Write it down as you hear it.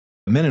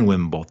Men and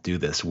women both do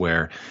this,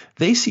 where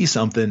they see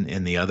something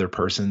in the other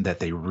person that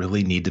they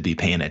really need to be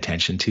paying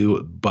attention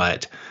to,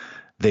 but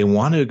they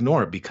want to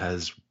ignore it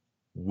because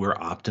we're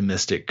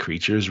optimistic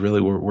creatures. Really,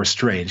 we're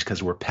strange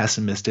because we're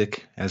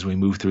pessimistic as we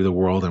move through the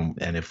world.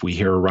 And if we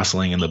hear a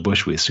rustling in the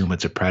bush, we assume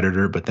it's a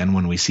predator. But then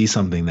when we see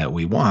something that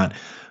we want,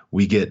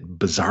 we get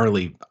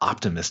bizarrely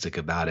optimistic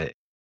about it.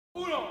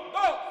 Uno,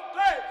 dos,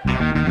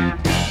 tres.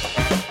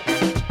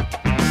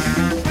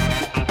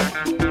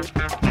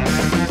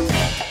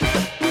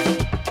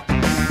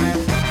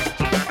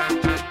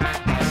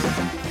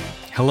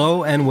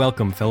 Hello and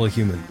welcome, fellow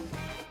human.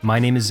 My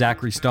name is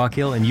Zachary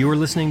Stockhill, and you are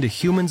listening to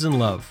Humans in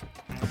Love,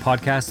 a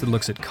podcast that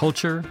looks at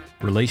culture,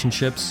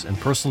 relationships, and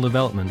personal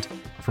development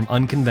from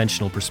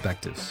unconventional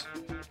perspectives.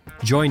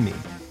 Join me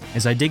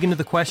as I dig into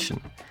the question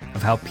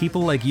of how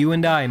people like you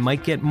and I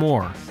might get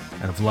more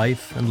out of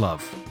life and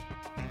love.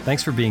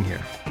 Thanks for being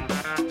here.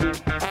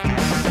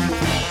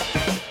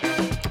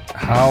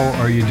 How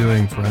are you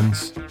doing,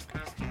 friends?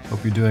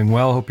 Hope you're doing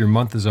well. Hope your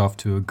month is off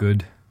to a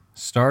good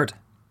start.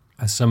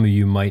 As some of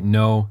you might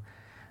know,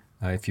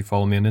 if you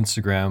follow me on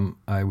Instagram,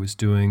 I was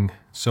doing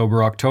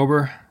Sober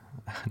October.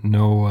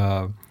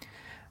 No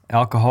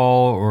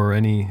alcohol or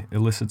any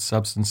illicit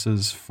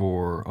substances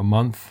for a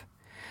month.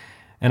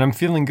 And I'm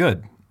feeling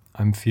good.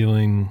 I'm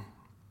feeling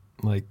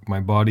like my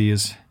body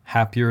is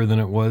happier than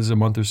it was a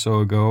month or so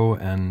ago.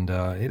 And,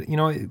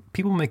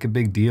 people make a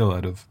big deal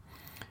out of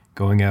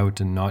going out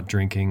and not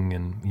drinking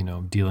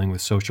and, dealing with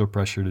social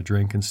pressure to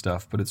drink and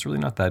stuff. But it's really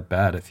not that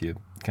bad if you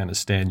kind of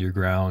stand your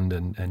ground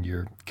and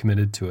you're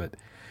committed to it.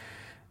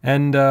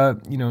 And,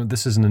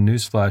 this isn't a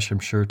newsflash, I'm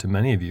sure, to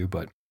many of you,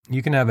 but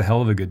you can have a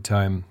hell of a good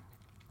time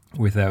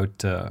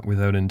without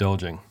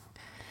indulging.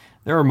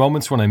 There were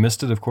moments when I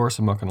missed it, of course,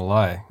 I'm not going to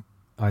lie.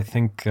 I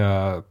think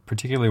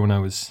particularly when I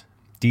was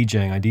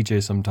DJing, I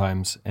DJ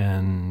sometimes,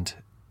 and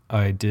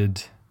I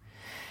did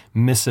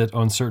miss it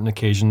on certain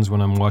occasions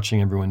when I'm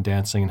watching everyone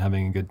dancing and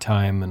having a good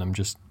time, and I'm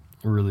just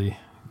really,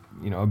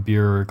 a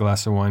beer or a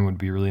glass of wine would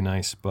be really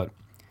nice, but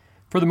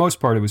for the most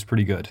part, it was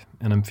pretty good,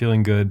 and I'm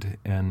feeling good,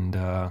 and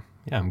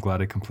I'm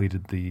glad I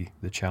completed the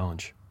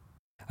challenge.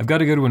 I've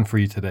got a good one for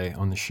you today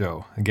on the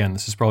show. Again,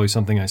 this is probably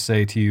something I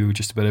say to you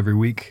just about every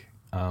week,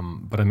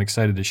 but I'm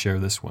excited to share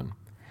this one.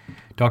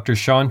 Dr.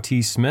 Sean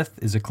T. Smith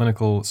is a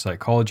clinical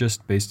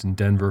psychologist based in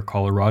Denver,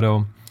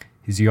 Colorado.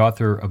 He's the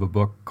author of a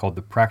book called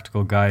The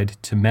Practical Guide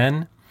to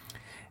Men,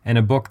 and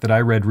a book that I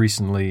read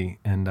recently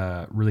and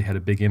really had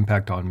a big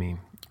impact on me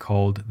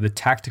called The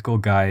Tactical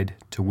Guide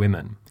to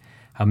Women: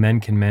 How Men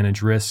Can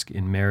Manage Risk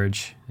in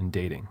Marriage and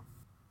Dating.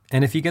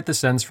 And if you get the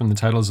sense from the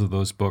titles of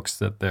those books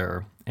that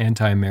they're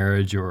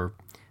anti-marriage or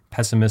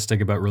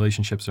pessimistic about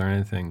relationships or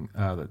anything,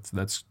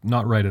 that's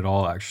not right at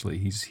all, actually.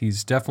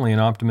 He's definitely an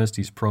optimist.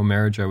 He's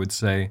pro-marriage, I would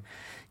say.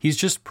 He's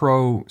just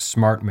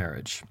pro-smart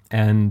marriage.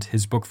 And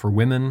his book for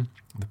women,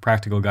 The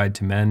Practical Guide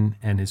to Men,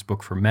 and his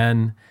book for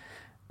men,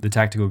 The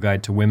Tactical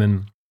Guide to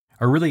Women,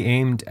 are really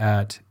aimed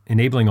at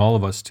enabling all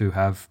of us to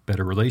have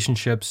better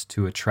relationships,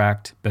 to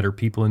attract better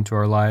people into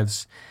our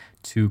lives,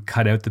 to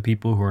cut out the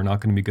people who are not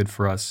going to be good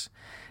for us,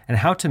 and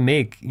how to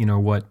make,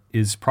 what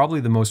is probably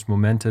the most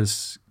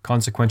momentous,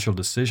 consequential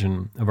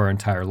decision of our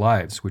entire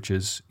lives, which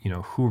is,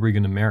 who are we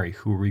going to marry?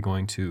 Who are we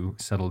going to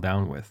settle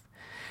down with?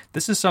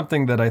 This is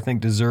something that I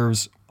think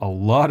deserves a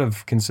lot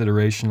of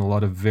consideration, a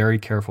lot of very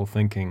careful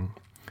thinking,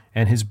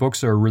 and his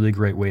books are a really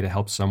great way to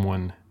help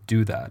someone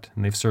do that,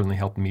 and they've certainly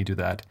helped me do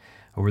that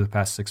over the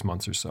past 6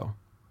 months or so.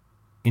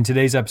 In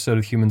today's episode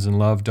of Humans in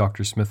Love,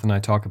 Dr. Smith and I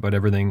talk about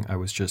everything I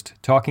was just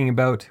talking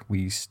about.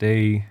 We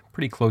stay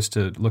pretty close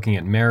to looking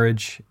at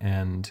marriage,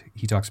 and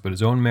he talks about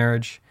his own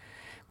marriage.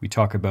 We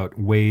talk about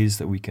ways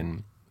that we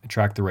can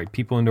attract the right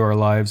people into our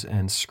lives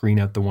and screen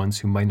out the ones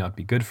who might not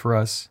be good for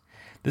us.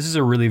 This is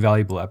a really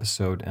valuable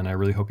episode, and I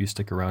really hope you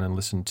stick around and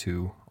listen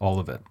to all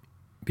of it.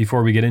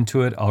 Before we get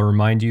into it, I'll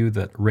remind you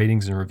that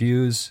ratings and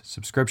reviews,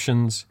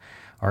 subscriptions,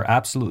 are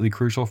absolutely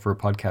crucial for a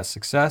podcast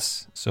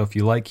success. So if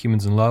you like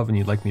Humans in Love and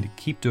you'd like me to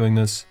keep doing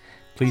this,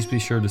 please be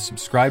sure to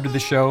subscribe to the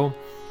show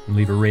and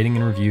leave a rating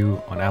and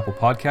review on Apple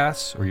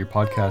Podcasts or your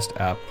podcast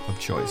app of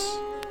choice.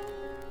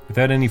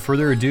 Without any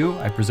further ado,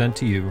 I present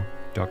to you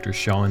Dr.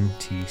 Sean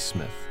T.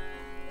 Smith.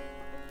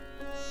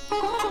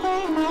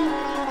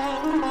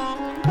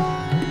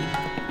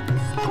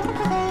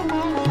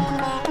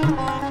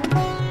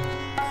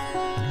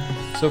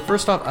 So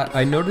first off,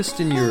 I noticed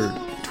in your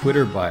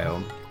Twitter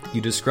bio, you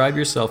describe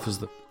yourself as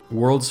the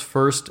world's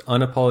first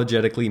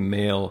unapologetically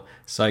male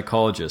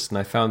psychologist, and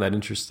I found that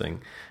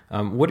interesting.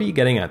 What are you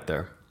getting at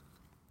there?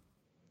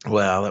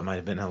 Well, that might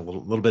have been a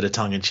little bit of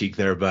tongue-in-cheek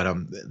there, but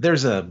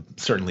there's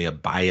certainly a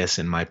bias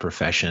in my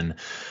profession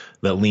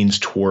that leans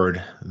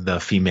toward the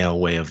female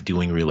way of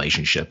doing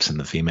relationships and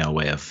the female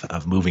way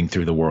of moving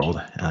through the world.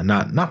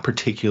 Not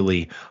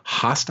particularly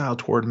hostile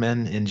toward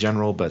men in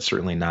general, but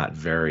certainly not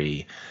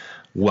very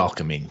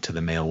welcoming to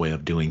the male way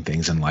of doing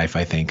things in life,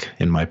 I think,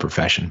 in my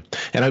profession.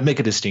 And I'd make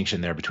a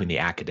distinction there between the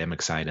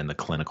academic side and the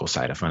clinical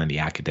side. I find on the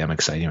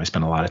academic side, I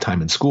spend a lot of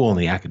time in school, and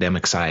the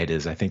academic side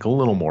is, I think, a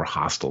little more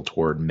hostile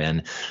toward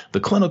men. The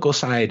clinical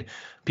side,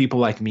 people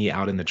like me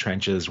out in the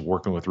trenches,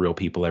 working with real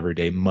people every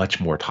day, much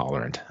more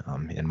tolerant,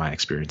 in my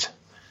experience.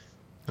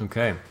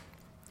 Okay.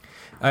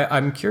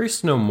 I'm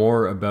curious to know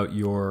more about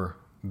your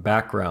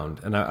background.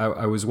 And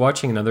I was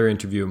watching another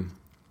interview,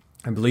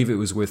 I believe it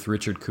was with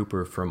Richard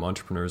Cooper from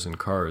Entrepreneurs in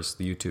Cars,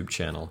 the YouTube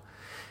channel.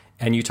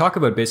 And you talk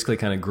about basically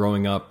kind of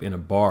growing up in a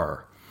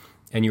bar.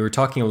 And you were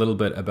talking a little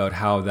bit about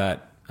how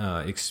that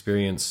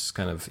experience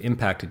kind of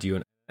impacted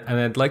you. And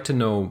I'd like to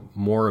know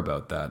more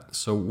about that.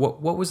 So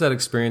what was that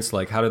experience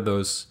like? How did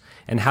those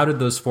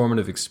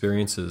formative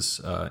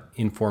experiences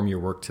inform your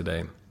work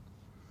today?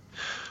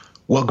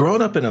 Well,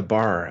 growing up in a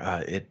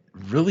bar, it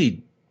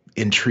really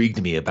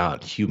intrigued me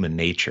about human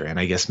nature. And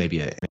I guess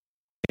maybe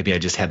I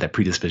just had that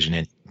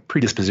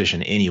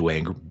predisposition anyway,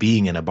 and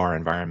being in a bar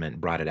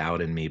environment brought it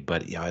out in me.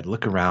 But I'd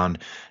look around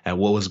at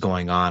what was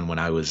going on when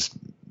I was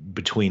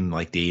between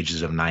like the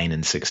ages of 9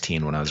 and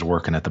 16, when I was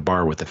working at the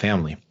bar with the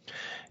family.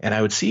 And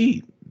I would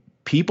see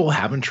people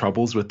having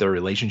troubles with their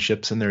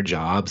relationships and their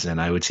jobs. And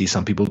I would see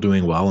some people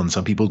doing well and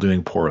some people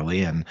doing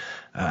poorly. And,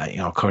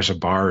 of course,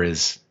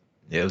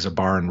 it was a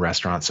bar and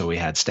restaurant, so we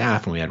had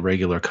staff and we had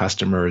regular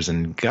customers,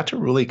 and got to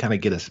really kind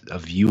of get a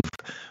view of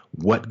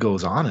what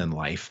goes on in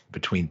life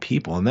between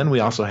people. And then we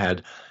also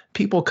had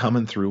people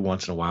coming through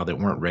once in a while that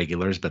weren't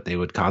regulars, but they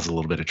would cause a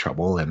little bit of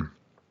trouble. And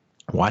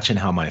watching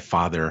how my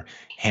father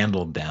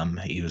handled them,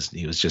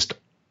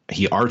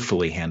 he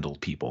artfully handled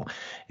people,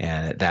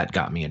 and that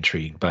got me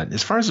intrigued. But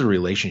as far as the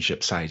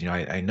relationship side,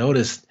 I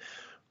noticed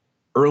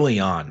early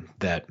on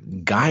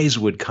that guys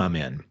would come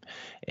in,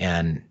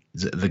 and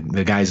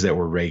the guys that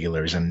were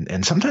regulars,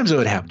 and sometimes they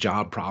would have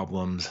job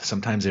problems,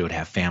 sometimes they would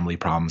have family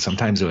problems,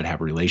 sometimes they would have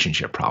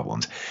relationship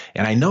problems.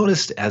 And I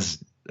noticed as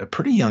a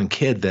pretty young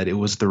kid that it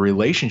was the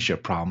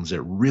relationship problems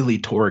that really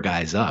tore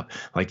guys up.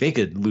 Like, they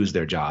could lose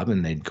their job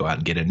and they'd go out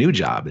and get a new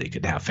job. They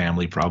could have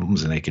family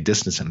problems and they could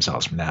distance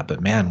themselves from that. But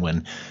man,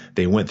 when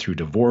they went through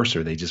divorce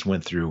or they just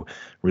went through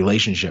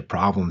relationship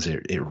problems,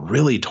 it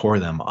really tore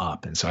them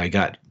up. And so I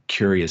got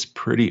curious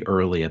pretty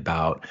early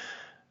about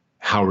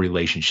how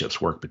relationships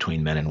work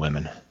between men and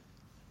women.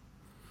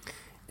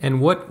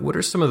 And what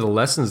are some of the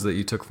lessons that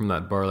you took from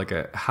that bar?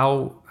 Like,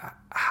 how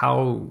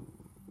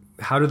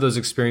do those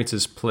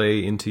experiences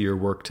play into your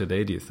work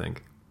today, do you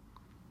think?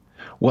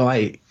 Well,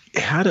 I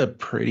had a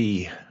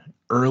pretty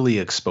early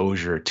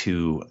exposure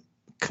to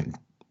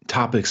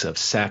topics of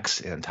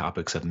sex and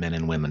topics of men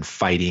and women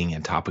fighting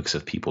and topics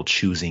of people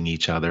choosing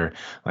each other.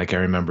 Like, I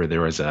remember there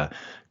was a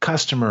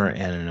customer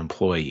and an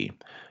employee,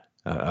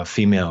 a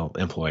female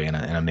employee and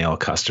a male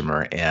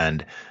customer.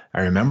 And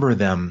I remember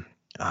them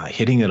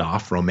hitting it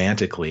off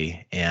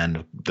romantically.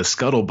 And the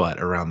scuttlebutt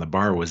around the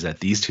bar was that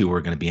these two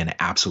were going to be an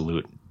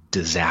absolute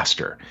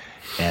disaster.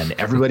 And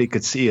everybody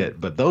could see it,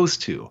 but those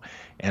two.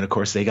 And of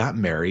course, they got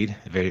married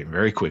very,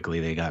 very quickly.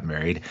 They got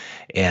married,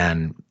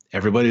 and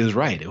everybody was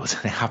right. It was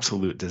an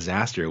absolute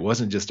disaster. It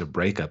wasn't just a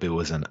breakup. It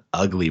was an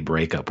ugly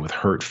breakup with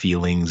hurt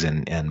feelings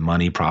and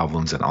money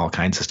problems and all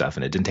kinds of stuff.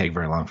 And it didn't take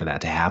very long for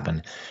that to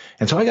happen.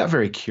 And so I got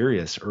very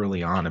curious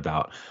early on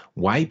about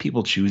why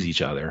people choose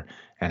each other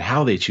and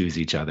how they choose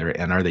each other,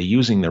 and are they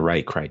using the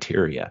right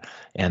criteria?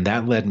 And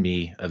that led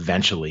me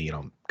eventually,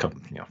 a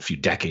few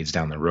decades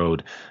down the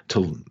road,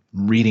 to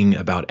reading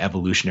about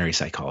evolutionary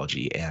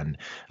psychology and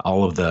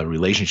all of the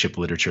relationship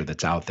literature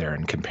that's out there,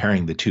 and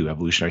comparing the two,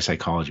 evolutionary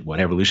psychology, what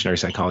evolutionary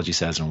psychology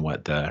says and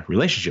what the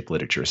relationship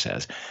literature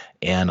says.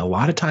 And a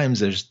lot of times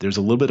there's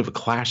a little bit of a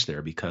clash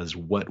there, because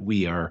what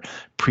we are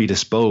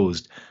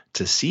predisposed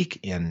to seek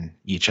in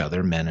each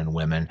other, men and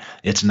women,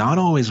 it's not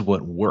always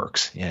what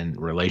works in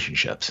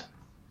relationships.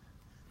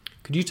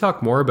 Could you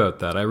talk more about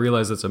that? I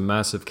realize that's a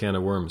massive can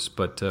of worms,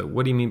 but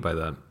what do you mean by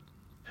that?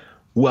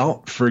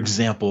 Well, for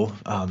example,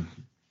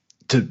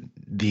 to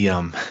the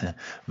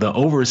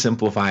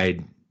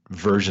oversimplified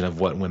version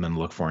of what women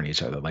look for in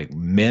each other, like,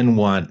 men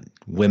want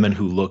women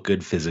who look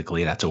good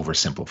physically. That's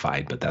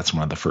oversimplified, but that's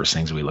one of the first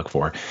things we look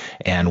for.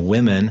 And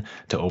women,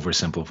 to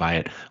oversimplify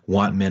it,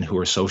 want men who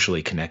are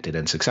socially connected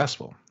and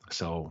successful.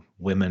 So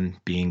women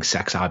being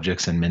sex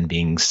objects and men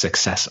being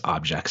success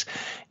objects.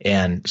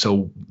 And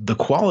so the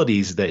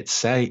qualities that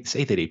say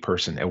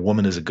that a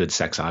woman is a good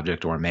sex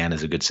object or a man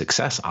is a good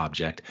success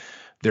object,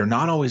 they're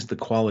not always the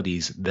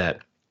qualities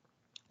that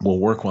will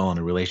work well in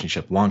a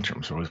relationship long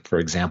term. So, for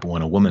example,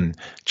 when a woman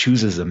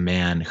chooses a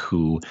man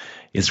who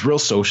is real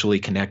socially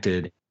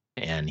connected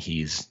and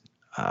he's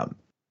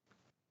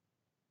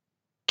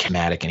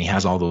charismatic and he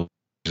has all those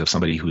of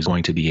somebody who's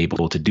going to be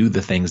able to do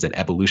the things that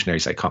evolutionary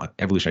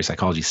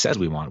psychology says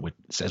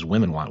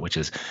women want, which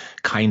is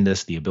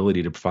kindness, the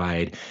ability to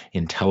provide,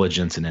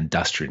 intelligence, and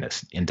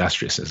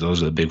industriousness.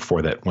 Those are the big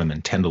four that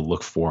women tend to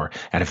look for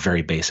at a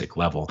very basic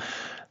level.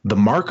 The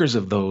markers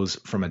of those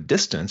from a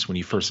distance, when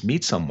you first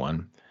meet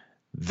someone,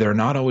 they're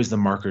not always the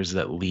markers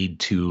that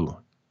lead to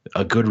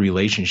a good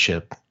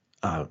relationship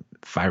uh,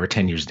 5 or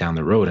 10 years down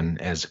the road.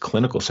 And as a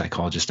clinical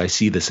psychologist, I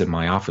see this in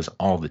my office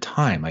all the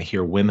time. I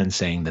hear women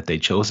saying that they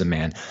chose a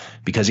man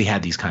because he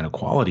had these kind of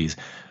qualities.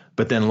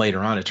 But then later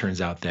on, it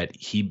turns out that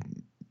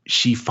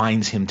she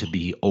finds him to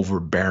be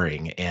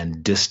overbearing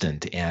and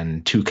distant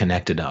and too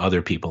connected to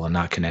other people and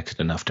not connected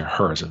enough to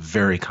her. Is a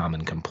very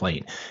common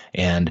complaint.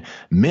 And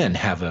men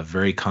have a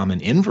very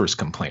common inverse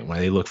complaint. When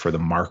they look for the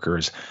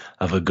markers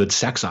of a good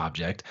sex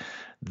object,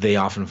 they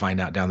often find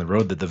out down the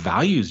road that the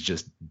values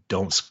just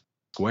don't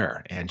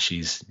square. And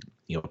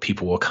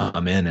people will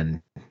come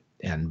in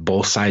and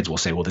both sides will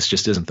say, well, this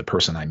just isn't the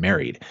person I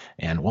married.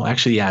 And well,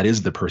 actually, yeah, it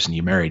is the person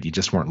you married. You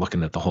just weren't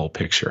looking at the whole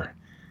picture.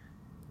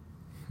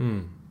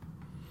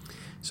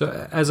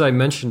 So as I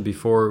mentioned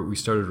before we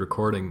started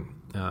recording,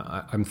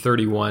 I'm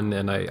 31,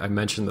 and I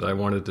mentioned that I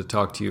wanted to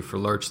talk to you for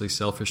largely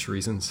selfish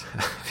reasons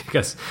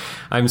because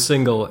I'm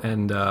single,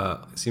 and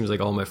it seems like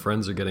all my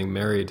friends are getting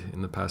married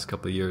in the past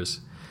couple of years.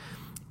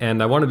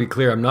 And I want to be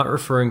clear, I'm not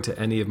referring to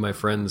any of my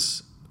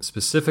friends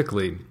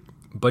specifically,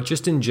 but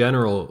just in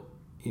general,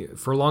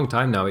 for a long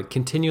time now, it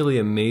continually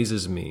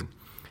amazes me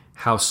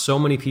how so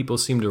many people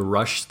seem to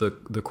rush the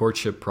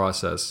courtship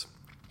process,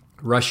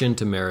 rush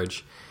into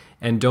marriage,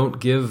 and don't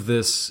give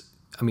this,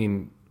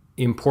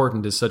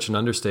 important is such an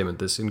understatement,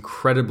 this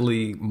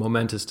incredibly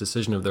momentous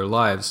decision of their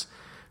lives,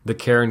 the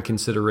care and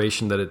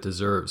consideration that it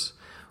deserves.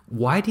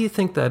 Why do you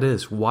think that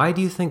is? Why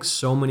do you think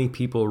so many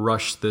people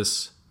rush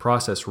this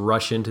process,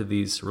 rush into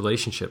these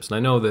relationships? And I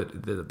know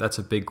that that's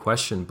a big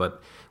question,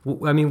 but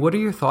what are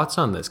your thoughts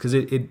on this? Because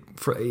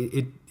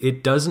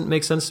it doesn't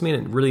make sense to me,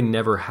 and it really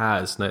never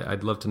has. And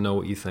I'd love to know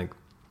what you think.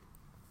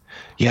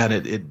 Yeah,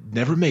 and it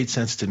never made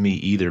sense to me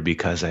either,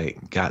 because I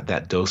got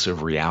that dose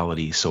of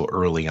reality so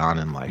early on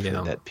in life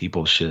that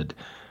people should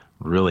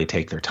really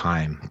take their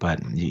time.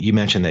 But you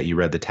mentioned that you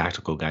read The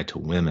Tactical Guide to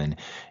Women,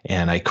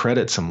 and I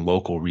credit some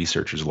local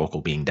researchers, local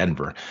being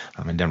Denver.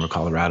 I'm in Denver,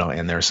 Colorado,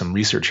 and there are some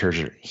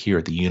researchers here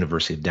at the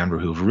University of Denver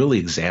who've really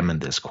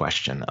examined this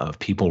question of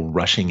people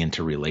rushing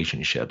into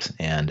relationships.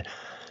 And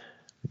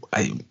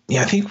I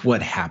think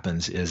what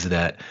happens is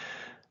that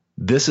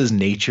this is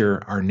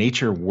our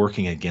nature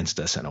working against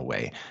us in a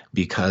way,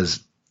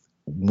 because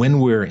when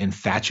we're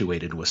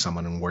infatuated with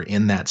someone and we're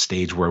in that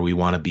stage where we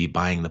want to be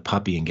buying the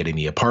puppy and getting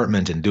the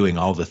apartment and doing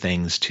all the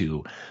things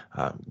to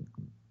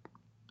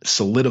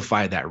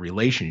solidify that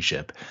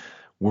relationship,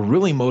 we're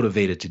really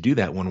motivated to do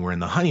that when we're in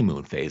the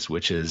honeymoon phase,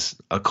 which is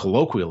a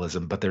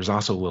colloquialism, but there's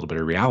also a little bit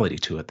of reality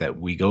to it, that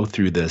we go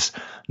through this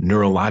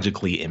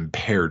neurologically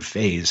impaired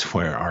phase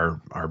where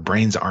our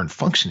brains aren't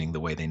functioning the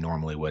way they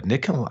normally would. And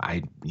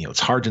it's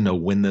hard to know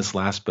when this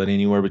lasts, but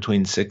anywhere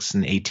between 6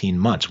 and 18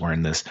 months, we're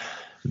in this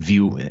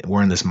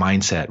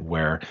mindset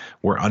where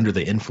we're under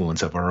the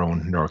influence of our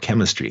own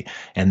neurochemistry.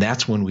 And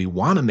that's when we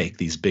want to make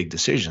these big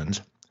decisions.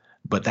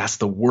 But that's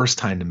the worst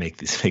time to make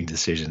these big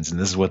decisions. And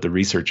this is what the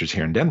researchers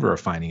here in Denver are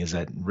finding, is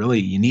that really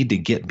you need to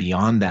get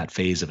beyond that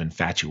phase of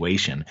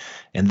infatuation.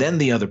 And then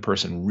the other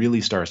person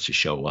really starts to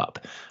show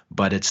up.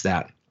 But it's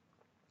that,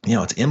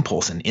 it's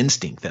impulse and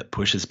instinct that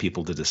pushes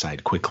people to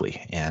decide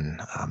quickly.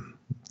 And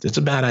it's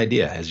a bad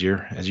idea, as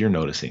you're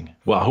noticing.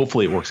 Well,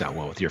 hopefully it works out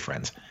well with your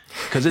friends,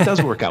 because it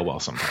does work out well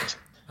sometimes.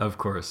 Of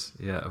course.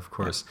 Yeah, of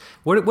course.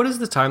 Yeah. What is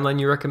the timeline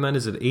you recommend?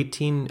 Is it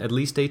at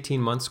least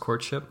 18 months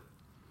courtship?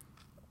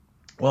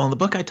 Well, in the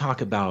book, I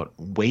talk about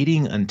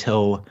waiting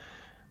until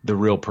the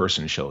real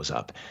person shows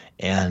up.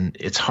 And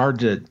it's hard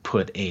to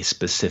put a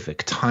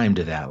specific time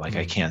to that. Like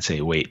I can't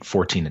say wait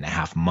 14 and a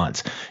half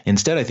months.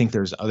 Instead, I think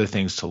there's other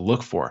things to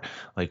look for.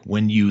 Like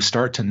when you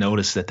start to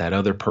notice that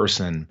other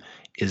person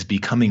is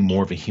becoming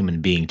more of a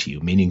human being to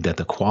you, meaning that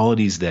the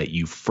qualities that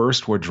you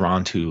first were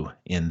drawn to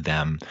in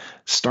them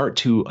start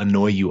to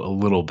annoy you a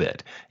little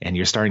bit, and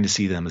you're starting to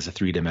see them as a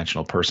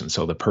three-dimensional person.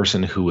 So the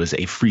person who is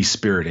a free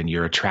spirit and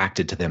you're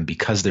attracted to them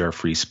because they're a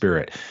free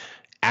spirit.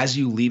 As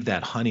you leave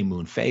that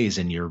honeymoon phase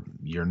and your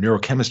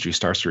neurochemistry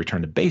starts to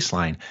return to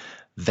baseline,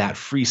 that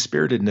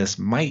free-spiritedness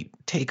might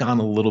take on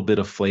a little bit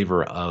of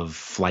flavor of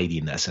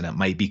flightiness, and it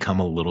might become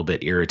a little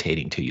bit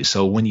irritating to you.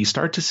 So when you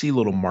start to see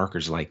little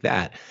markers like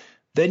that,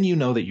 then you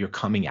know that you're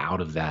coming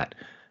out of that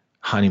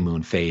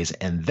honeymoon phase,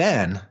 and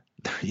then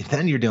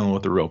you're dealing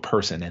with the real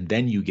person, and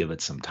then you give it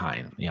some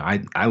time.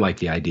 I like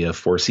the idea of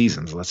 4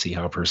 seasons. Let's see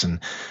how a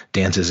person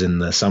dances in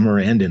the summer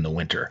and in the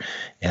winter.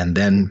 And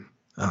then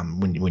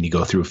when you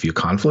go through a few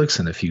conflicts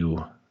and a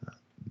few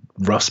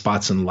rough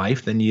spots in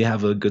life, then you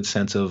have a good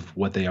sense of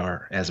what they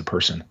are as a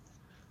person.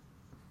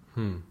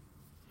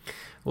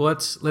 Well,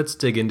 let's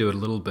dig into it a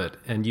little bit.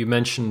 And you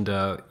mentioned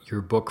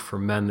your book for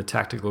men, The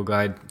Tactical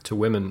Guide to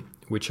Women,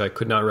 which I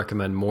could not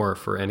recommend more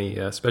for any,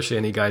 especially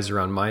any guys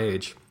around my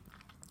age.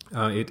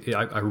 I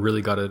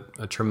really got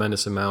a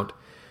tremendous amount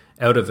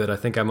out of it. I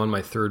think I'm on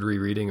my 3rd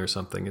rereading or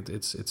something.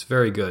 It's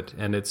very good,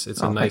 and it's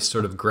a nice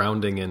sort of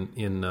grounding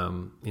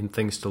in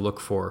things to look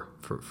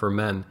for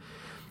men.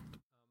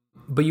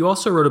 But you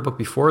also wrote a book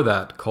before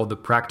that called The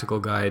Practical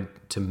Guide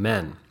to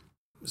Men.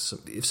 So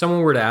if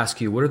someone were to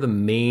ask you, what are the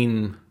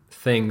main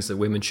things that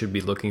women should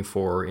be looking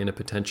for in a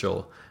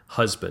potential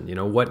husband? You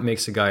know, what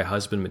makes a guy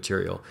husband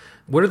material?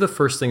 What are the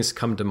first things that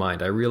come to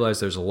mind? I realize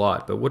there's a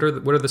lot, but what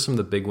are some of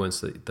the big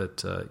ones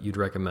that you'd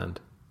recommend?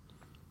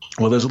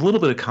 Well, there's a little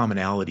bit of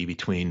commonality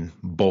between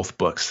both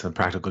books, The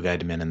Practical Guide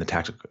to Men and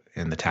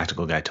the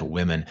Tactical Guide to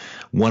Women.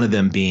 One of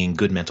them being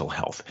good mental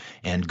health.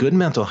 And good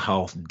mental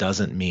health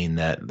doesn't mean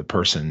that the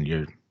person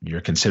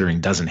you're considering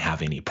doesn't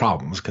have any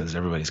problems, because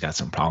everybody's got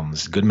some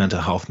problems. Good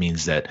mental health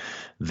means that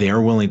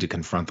they're willing to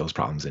confront those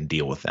problems and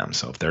deal with them.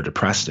 So if they're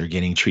depressed, they're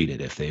getting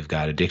treated. If they've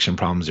got addiction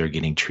problems, they're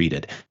getting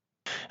treated.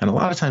 And a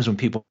lot of times when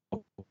people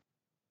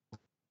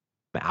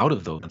out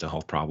of those mental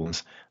health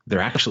problems,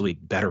 they're actually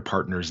better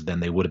partners than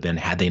they would have been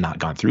had they not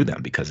gone through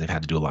them, because they've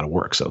had to do a lot of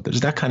work. So there's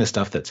that kind of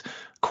stuff that's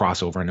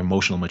crossover, and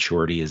emotional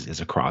maturity is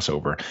a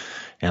crossover,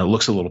 and it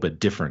looks a little bit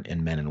different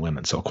in men and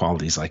women. So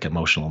qualities like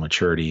emotional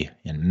maturity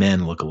in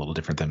men look a little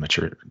different than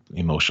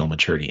emotional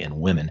maturity in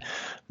women.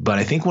 But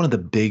I think one of the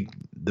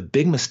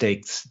big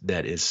mistakes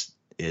that is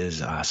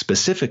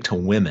specific to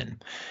women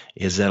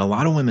is that a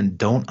lot of women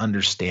don't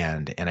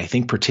understand, and I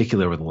think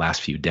particularly over the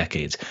last few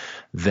decades,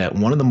 that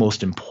one of the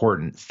most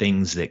important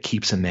things that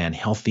keeps a man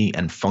healthy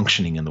and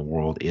functioning in the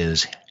world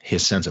is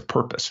his sense of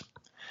purpose.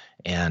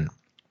 And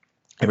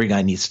every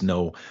guy needs to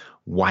know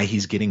why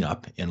he's getting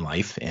up in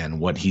life and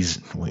what he's,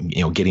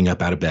 getting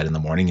up out of bed in the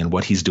morning and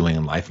what he's doing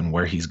in life and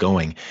where he's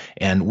going.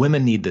 And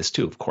women need this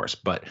too, of course,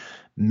 but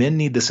men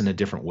need this in a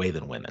different way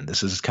than women.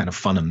 This is kind of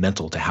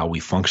fundamental to how we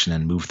function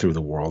and move through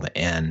the world.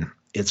 And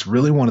it's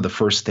really one of the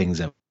first things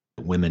that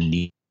women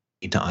need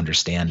to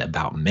understand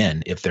about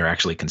men if they're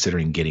actually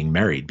considering getting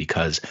married,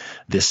 because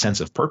this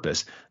sense of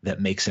purpose that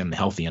makes him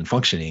healthy and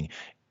functioning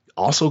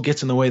also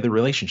gets in the way of the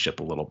relationship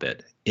a little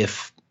bit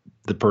if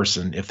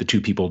the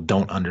two people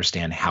don't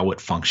understand how it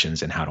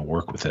functions and how to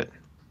work with it.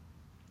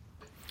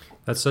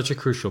 That's such a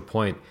crucial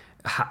point.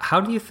 How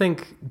do you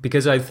think,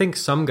 because I think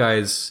some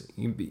guys,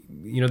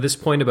 this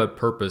point about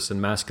purpose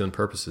and masculine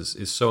purposes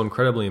is so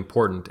incredibly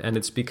important, and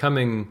it's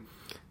becoming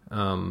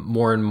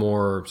more and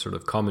more sort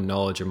of common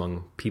knowledge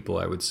among people,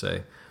 I would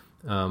say,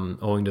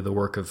 owing to the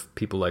work of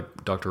people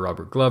like Dr.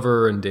 Robert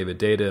Glover and David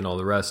Deida and all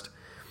the rest.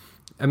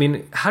 I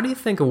mean, how do you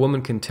think a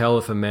woman can tell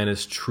if a man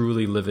is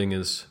truly living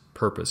his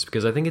purpose?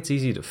 Because I think it's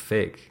easy to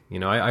fake.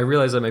 I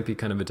realize that might be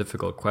kind of a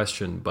difficult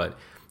question, but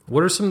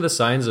what are some of the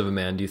signs of a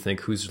man, do you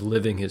think, who's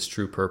living his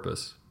true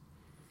purpose?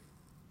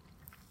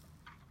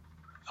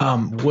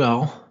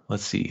 Well,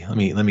 let's see. Let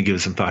me give it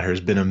some thought here.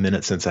 It's been a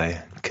minute since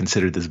I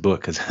considered this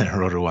book because I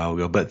wrote it a while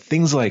ago. But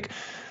things like,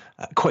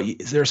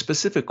 there are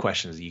specific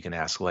questions that you can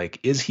ask, like,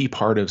 is he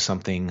part of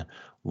something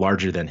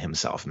larger than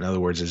himself? In other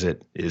words,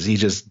 is he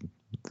just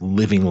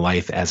living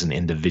life as an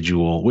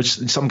individual, which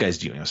some guys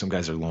do. Some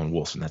guys are lone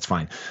wolves, and that's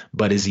fine.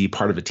 But is he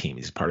part of a team?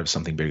 Is he part of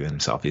something bigger than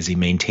himself? Is he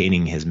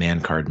maintaining his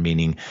man card?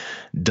 Meaning,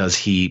 does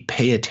he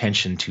pay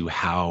attention to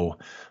how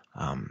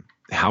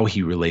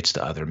he relates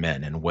to other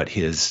men and what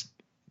his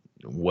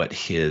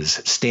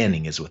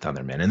standing is with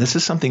other men? And this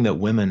is something that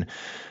women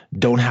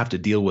don't have to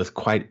deal with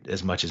quite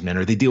as much as men,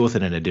 or they deal with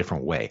it in a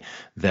different way.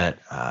 That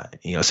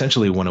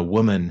essentially, when a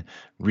woman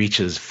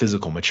reaches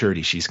physical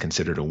maturity, she's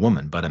considered a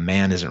woman, but a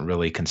man isn't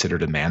really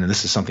considered a man. And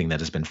this is something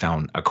that has been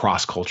found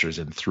across cultures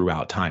and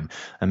throughout time.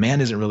 A man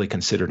isn't really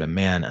considered a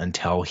man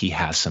until he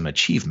has some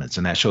achievements,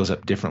 and that shows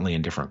up differently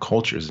in different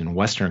cultures. In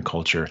Western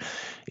culture,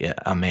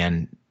 a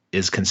man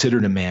is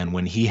considered a man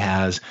when he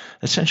has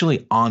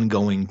essentially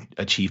ongoing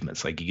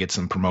achievements. Like he gets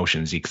some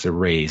promotions, he gets a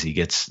raise, he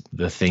gets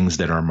the things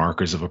that are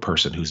markers of a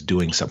person who's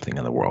doing something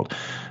in the world.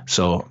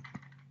 So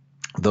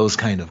those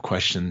kind of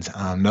questions.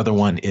 Another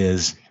one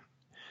is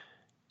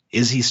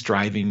he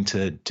striving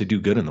to do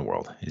good in the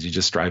world? Is he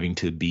just striving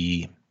to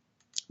be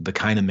the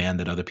kind of man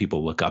that other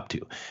people look up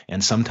to?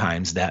 And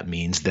sometimes that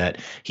means that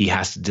he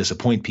has to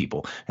disappoint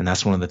people. And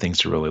that's one of the things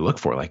to really look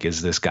for. Like,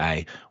 is this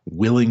guy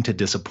willing to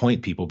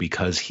disappoint people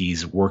because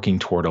he's working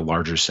toward a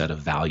larger set of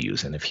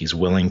values? And if he's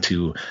willing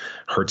to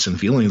hurt some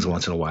feelings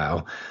once in a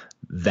while,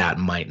 that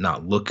might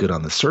not look good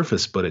on the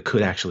surface, but it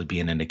could actually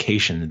be an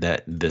indication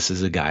that this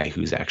is a guy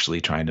who's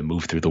actually trying to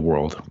move through the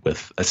world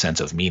with a sense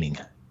of meaning.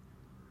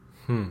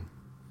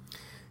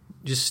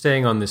 Just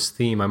staying on this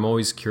theme, I'm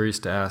always curious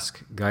to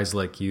ask guys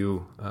like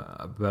you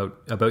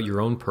about your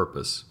own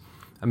purpose.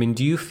 I mean,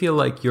 do you feel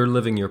like you're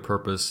living your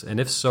purpose? And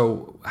if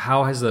so,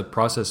 how has the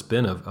process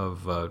been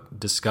of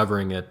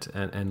discovering it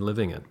and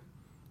living it?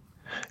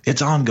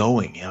 It's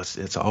ongoing.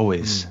 It's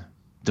always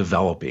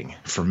developing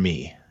for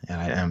me.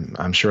 And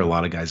I'm sure a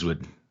lot of guys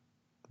would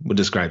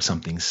describe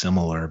something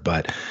similar.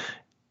 But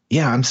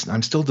yeah,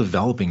 I'm still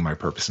developing my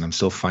purpose, and I'm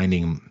still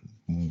finding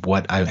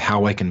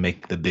how I can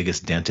make the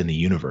biggest dent in the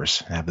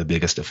universe and have the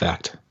biggest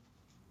effect.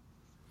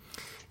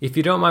 If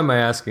you don't mind my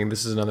asking,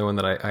 this is another one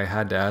that I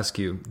had to ask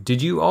you.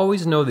 Did you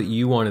always know that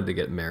you wanted to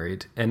get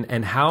married?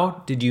 And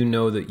how did you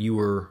know that you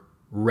were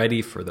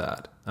ready for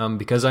that?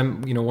 Because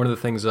one of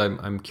the things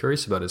I'm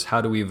curious about is, how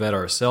do we vet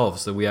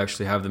ourselves that we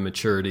actually have the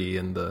maturity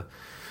and the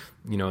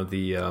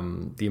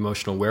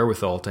emotional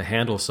wherewithal to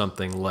handle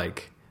something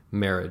like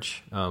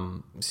marriage?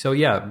 So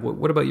yeah,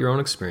 what about your own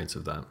experience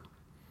of that?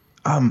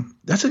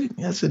 That's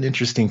an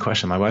interesting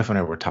question. My wife and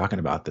I were talking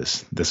about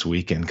this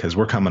weekend because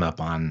we're coming up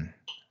on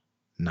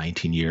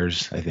 19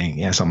 years, I think.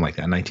 Yeah, something like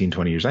that. 19,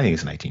 20 years. I think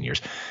it's 19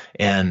 years.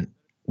 And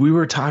we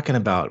were talking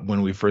about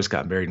when we first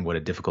got married and what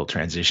a difficult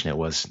transition it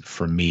was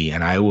for me.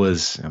 And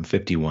I'm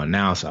 51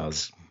 now, so I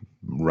was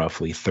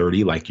roughly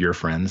 30, like your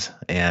friends.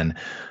 And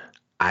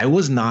I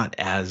was not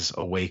as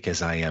awake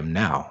as I am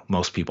now.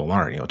 Most people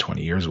aren't.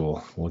 20 years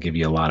will give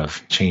you a lot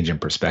of change in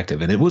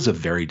perspective. And it was a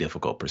very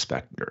difficult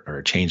perspective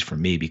or change for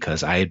me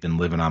because I had been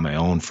living on my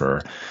own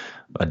for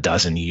a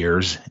dozen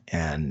years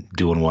and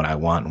doing what I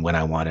want and when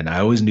I want. And I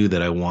always knew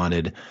that I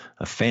wanted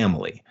a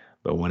family.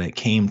 But when it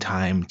came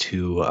time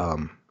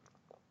to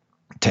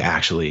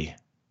actually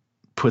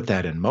put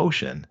that in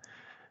motion,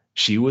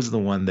 she was the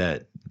one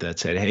that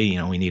said,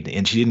 hey, we need to,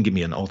 and she didn't give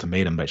me an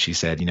ultimatum, but she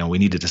said, we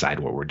need to decide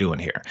what we're doing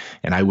here.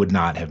 And I would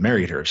not have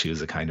married her if she was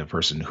the kind of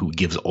person who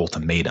gives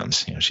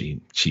ultimatums.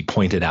 She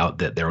pointed out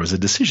that there was a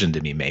decision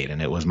to be made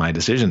and it was my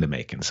decision to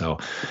make. And so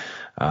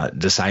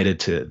decided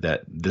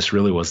that this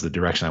really was the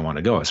direction I want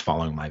to go. I was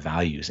following my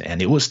values,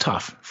 and it was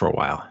tough for a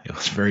while. It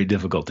was very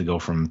difficult to go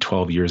from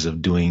 12 years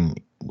of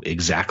doing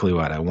exactly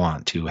what I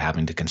want to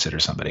having to consider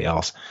somebody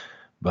else.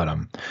 But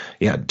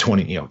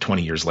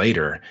 20 years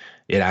later,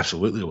 it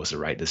absolutely was the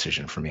right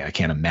decision for me. I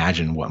can't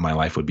imagine what my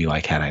life would be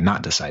like had I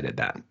not decided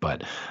that.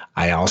 But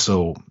I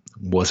also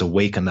was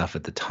awake enough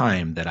at the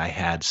time that I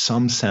had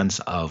some sense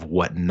of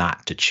what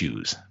not to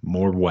choose,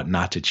 more what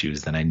not to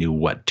choose than I knew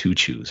what to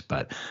choose.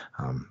 But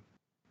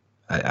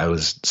I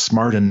was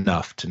smart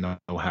enough to know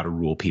how to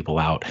rule people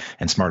out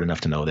and smart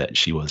enough to know that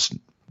she was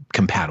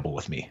compatible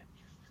with me.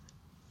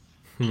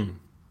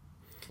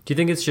 Do you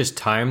think it's just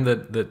time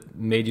that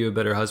made you a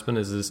better husband?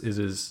 Is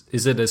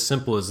it as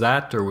simple as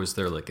that, or was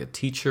there like a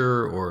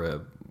teacher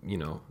or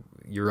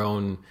your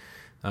own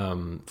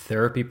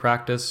therapy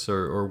practice,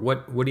 or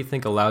what do you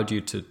think allowed you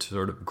to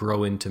sort of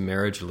grow into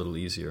marriage a little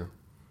easier?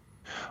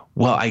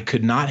 Well, I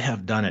could not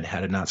have done it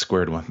had it not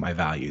squared with my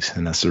values,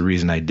 and that's the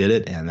reason I did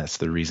it, and that's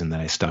the reason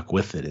that I stuck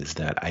with it. Is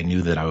that I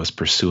knew that I was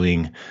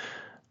pursuing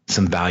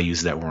some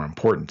values that were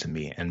important to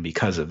me. And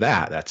because of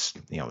that, that's,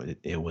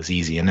 it was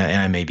easy. And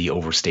I may be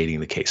overstating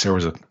the case.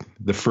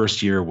 The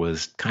first year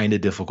was kind of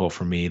difficult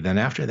for me. Then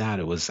after that,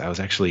 I was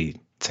actually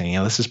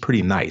saying, this is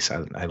pretty nice.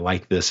 I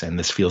like this. And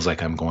this feels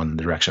like I'm going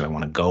the direction I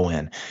want to go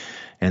in.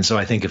 And so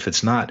I think if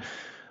it's not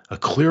a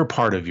clear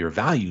part of your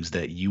values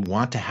that you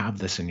want to have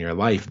this in your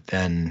life,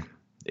 then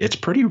it's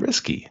pretty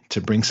risky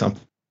to bring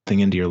something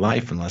into your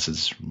life unless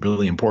it's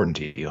really important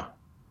to you.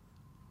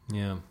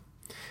 Yeah.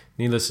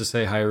 Needless to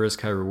say, high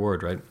risk, high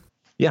reward, right?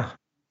 Yeah.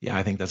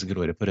 I think that's a good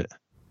way to put it.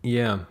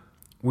 Yeah.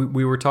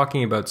 We were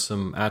talking about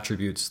some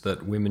attributes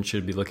that women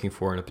should be looking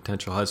for in a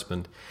potential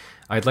husband.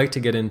 I'd like to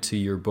get into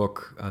your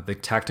book, The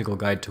Tactical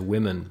Guide to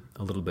Women,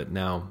 a little bit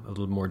now, a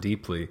little more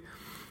deeply.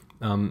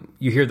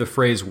 You hear the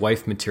phrase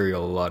wife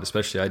material a lot,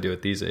 especially I do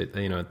at this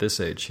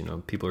age.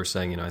 People are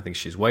saying, I think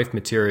she's wife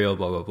material,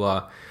 blah, blah,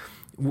 blah.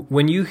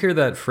 When you hear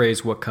that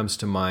phrase, what comes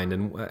to mind,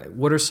 and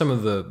what are some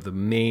of the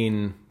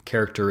main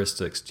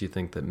characteristics do you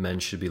think that men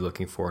should be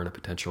looking for in a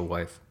potential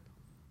wife?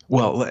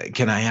 Well,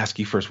 can I ask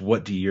you first,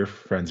 what do your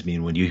friends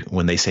mean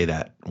when they say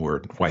that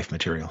word, wife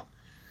material?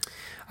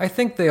 I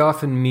think they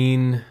often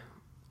mean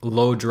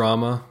low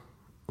drama,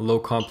 low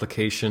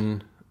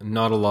complication,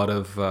 not a lot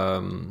of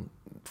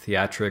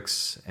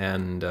theatrics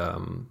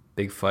and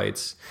big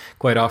fights.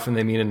 Quite often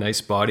they mean a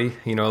nice body.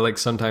 Like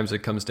sometimes it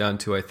comes down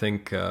to, I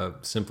think,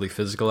 simply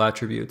physical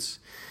attributes.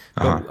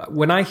 But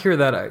when I hear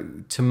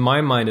that, to my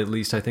mind at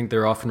least, I think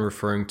they're often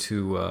referring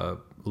to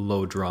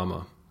low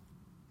drama.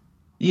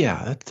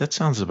 Yeah, that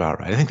sounds about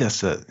right. I think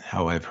that's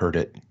how I've heard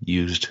it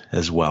used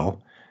as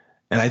well.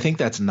 And I think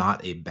that's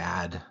not a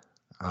bad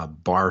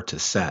bar to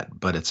set,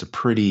 but it's a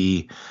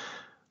pretty,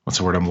 what's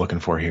the word I'm looking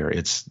for here?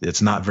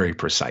 It's not very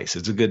precise.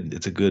 It's a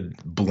good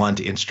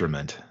blunt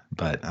instrument,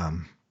 but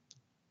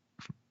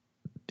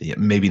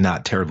maybe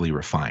not terribly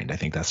refined. I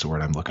think that's the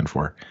word I'm looking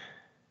for.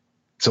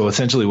 So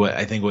essentially what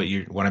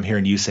I'm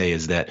hearing you say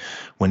is that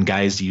when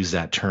guys use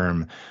that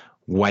term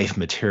wife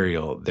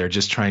material, they're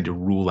just trying to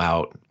rule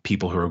out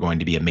people who are going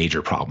to be a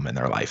major problem in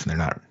their life. And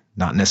they're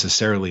not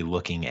necessarily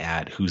looking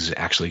at who's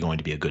actually going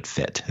to be a good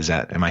fit.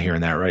 Am I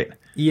hearing that right?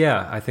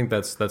 Yeah, I think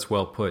that's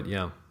well put.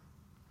 Yeah.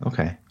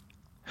 Okay.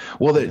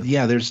 Well,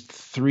 there's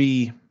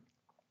three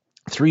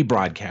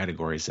broad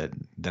categories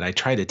that I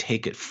try to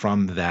take it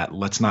from that.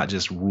 Let's not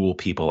just rule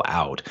people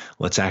out.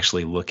 Let's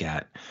actually look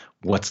at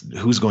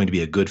who's going to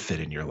be a good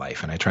fit in your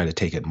life. And I try to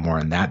take it more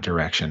in that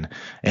direction.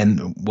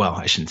 And well,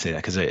 I shouldn't say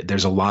that because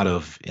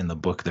in the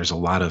book, there's a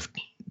lot of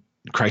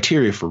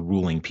criteria for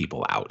ruling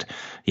people out.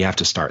 You have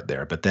to start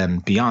there. But then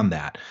beyond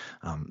that,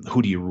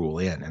 who do you rule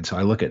in? And so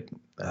I look at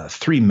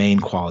three main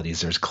qualities.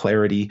 There's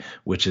clarity,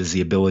 which is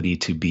the ability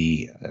to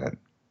be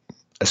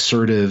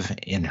assertive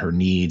in her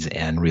needs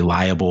and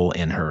reliable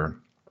in her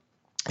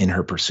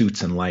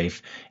pursuits in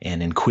life,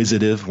 and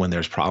inquisitive when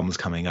there's problems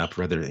coming up.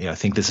 I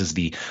think this is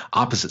the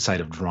opposite side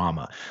of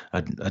drama.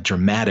 A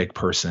dramatic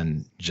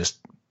person just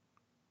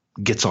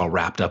gets all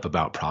wrapped up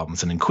about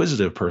problems. An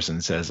inquisitive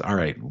person says, all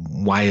right,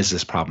 why is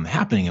this problem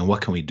happening and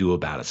what can we do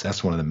about it? So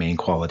that's one of the main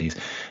qualities.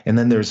 And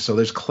then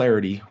there's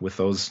clarity with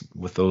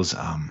those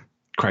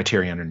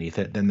criteria underneath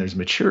it. Then there's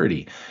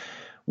maturity,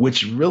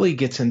 which really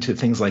gets into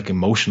things like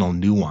emotional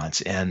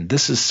nuance. And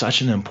this is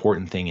such an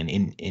important thing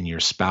in your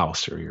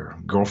spouse or your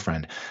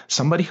girlfriend,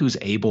 somebody who's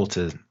able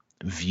to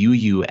view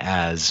you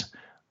as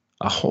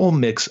a whole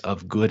mix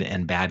of good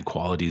and bad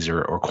qualities,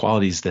 or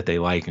qualities that they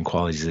like and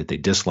qualities that they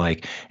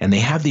dislike. And they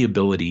have the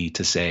ability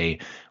to say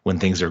when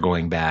things are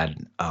going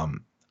bad,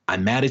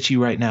 I'm mad at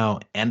you right now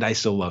and I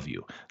still love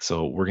you.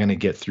 So we're going to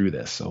get through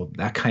this. So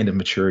that kind of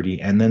maturity.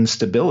 And then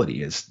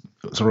stability is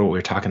sort of what we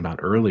were talking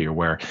about earlier,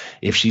 where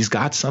if she's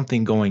got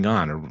something going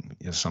on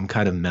or some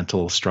kind of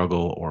mental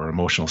struggle or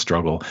emotional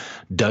struggle,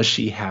 does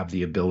she have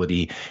the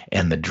ability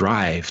and the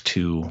drive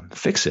to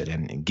fix it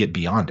and get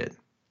beyond it?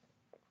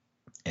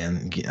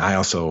 And I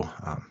also,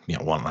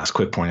 one last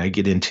quick point, I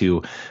get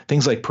into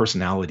things like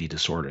personality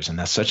disorders. And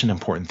that's such an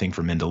important thing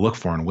for men to look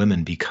for in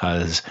women,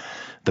 because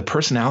the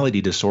personality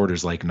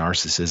disorders like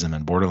narcissism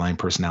and borderline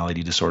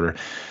personality disorder,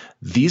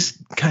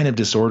 these kind of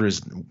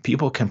disorders,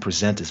 people can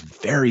present as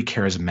very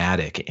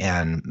charismatic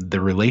and the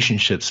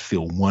relationships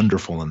feel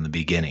wonderful in the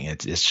beginning.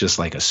 It's just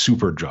like a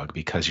super drug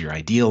because you're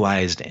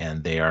idealized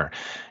and they are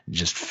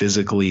just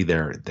physically,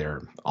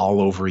 they're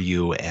all over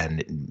you,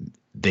 and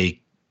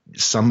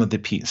some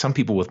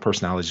people with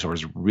personality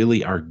disorders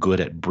really are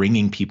good at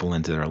bringing people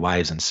into their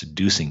lives and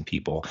seducing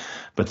people.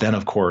 But then,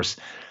 of course,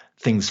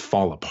 things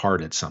fall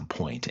apart at some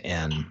point.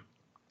 And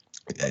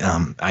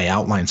I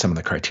outline some of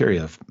the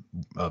criteria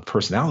of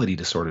personality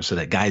disorder so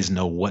that guys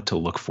know what to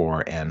look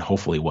for and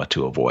hopefully what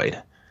to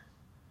avoid.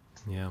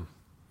 Yeah.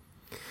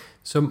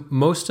 So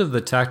most of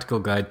the Tactical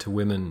Guide to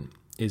Women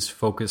is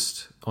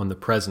focused on the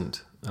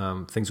present.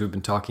 Things we've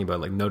been talking about,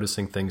 like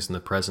noticing things in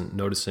the present,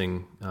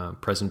 noticing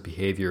present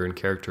behavior and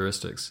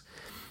characteristics.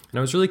 And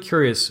I was really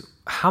curious,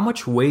 how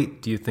much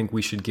weight do you think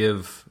we should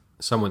give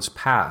someone's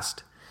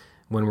past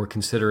when we're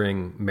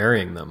considering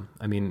marrying them?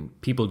 I mean,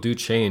 people do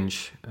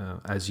change,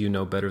 as you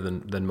know better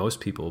than most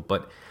people,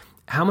 but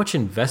how much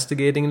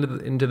investigating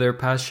into their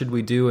past should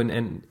we do?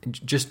 And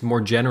just more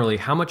generally,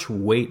 how much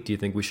weight do you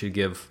think we should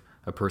give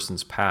a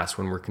person's past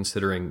when we're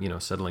considering,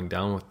 settling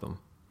down with them?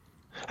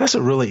 That's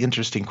a really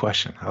interesting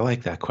question. I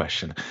like that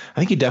question. I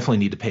think you definitely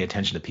need to pay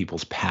attention to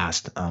people's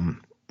past,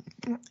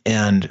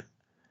 and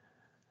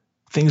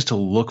things to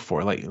look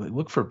for. I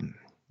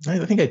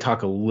think I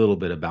talk a little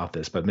bit about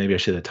this, but maybe I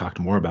should have talked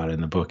more about it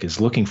in the book,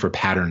 is looking for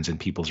patterns in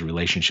people's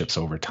relationships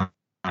over time.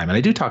 And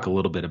I do talk a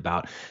little bit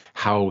about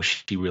how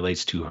she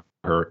relates to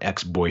her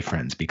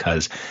ex-boyfriends,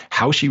 because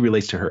how she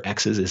relates to her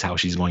exes is how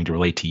she's going to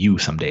relate to you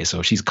someday.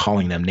 So if she's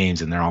calling them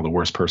names and they're all the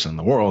worst person in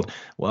the world,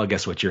 well,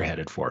 guess what you're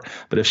headed for.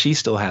 But if she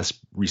still has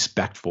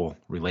respectful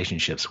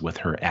relationships with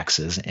her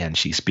exes and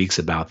she speaks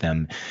about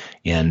them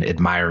in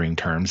admiring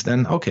terms,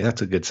 then okay,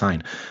 that's a good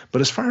sign.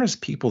 But as far as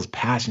people's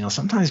past,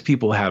 sometimes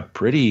people have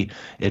pretty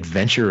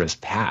adventurous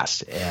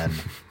past, and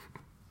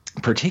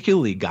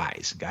particularly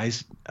guys.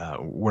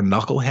 We're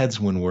knuckleheads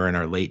when we're in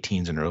our late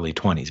teens and early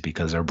 20s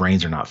because our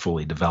brains are not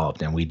fully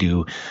developed and we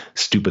do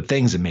stupid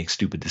things and make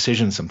stupid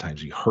decisions.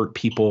 Sometimes we hurt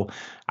people.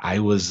 I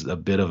was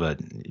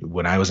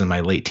when I was in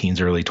my late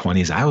teens, early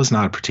 20s, I was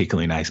not a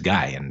particularly nice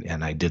guy,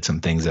 and I did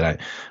some things that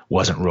I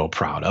wasn't real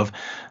proud of,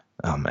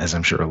 as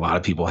I'm sure a lot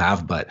of people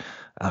have, but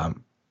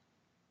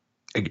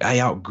I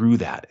outgrew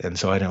that. And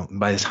so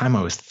by the time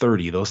I was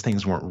 30, those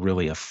things weren't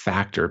really a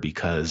factor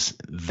because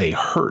they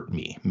hurt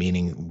me,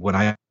 meaning when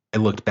I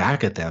looked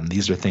back at them,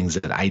 these are things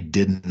that I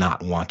did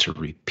not want to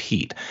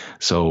repeat.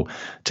 So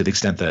to the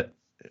extent that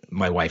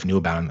my wife knew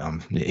about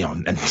them,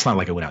 and it's not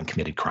like I went out and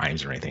committed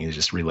crimes or anything. It's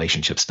just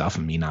relationship stuff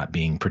and me not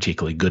being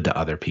particularly good to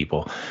other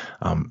people.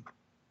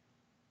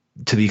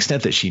 To the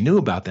extent that she knew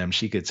about them,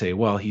 she could say,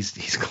 well,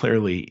 he's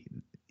clearly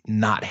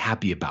not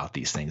happy about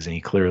these things, and he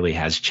clearly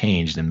has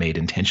changed and made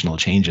intentional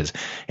changes.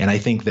 And I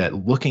think that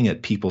looking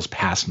at people's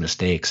past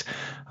mistakes,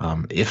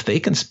 if they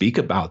can speak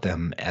about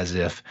them as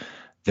if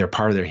they're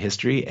part of their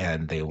history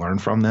and they learn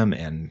from them,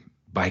 and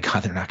by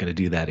God, they're not going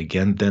to do that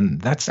again, then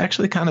that's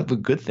actually kind of a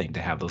good thing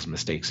to have those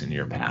mistakes in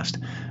your past.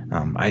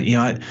 Now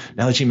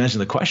that you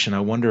mentioned the question,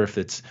 I wonder if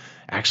it's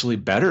actually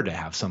better to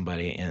have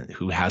somebody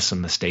who has some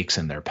mistakes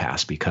in their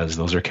past, because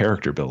those are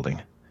character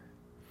building.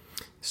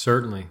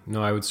 Certainly.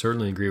 No, I would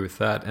certainly agree with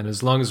that. And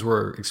as long as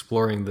we're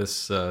exploring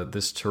this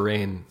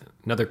terrain,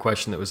 another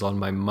question that was on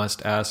my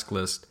must-ask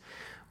list,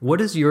 what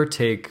is your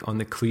take on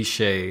the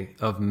cliche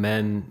of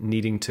men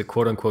needing to,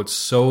 quote-unquote,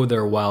 sow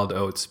their wild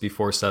oats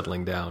before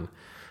settling down?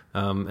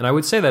 And I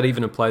would say that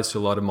even applies to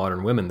a lot of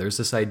modern women. There's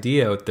this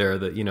idea out there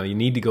that, you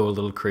need to go a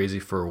little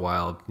crazy for a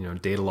while,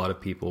 date a lot of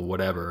people,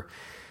 whatever,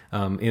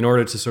 in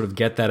order to sort of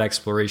get that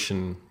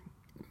exploration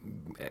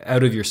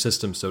out of your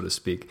system, so to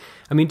speak.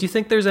 I mean, do you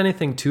think there's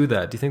anything to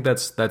that? Do you think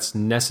that's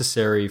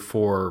necessary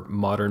for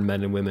modern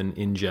men and women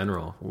in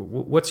general?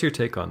 What's your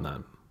take on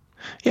that?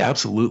 Yeah,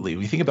 absolutely.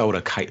 When you think about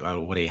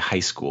what a high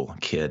school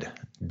kid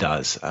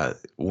does.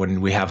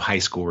 When we have high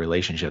school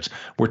relationships,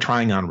 we're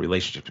trying on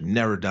relationships. We've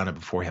never done it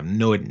before. We have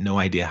no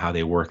idea how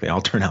they work. They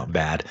all turn out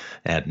bad.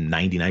 At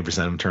 99% of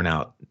them turn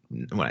out,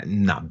 well,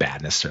 not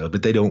bad necessarily,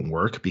 but they don't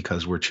work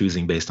because we're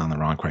choosing based on the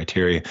wrong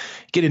criteria.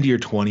 Get into your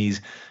 20s.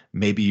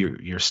 Maybe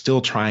you're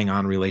still trying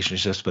on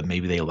relationships, but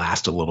maybe they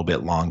last a little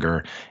bit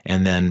longer.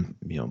 And then,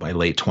 by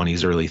late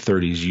 20s, early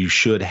 30s, you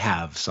should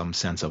have some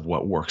sense of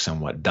what works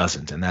and what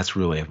doesn't. And that's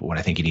really what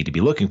I think you need to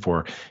be looking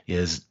for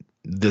is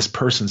this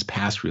person's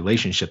past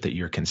relationship that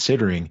you're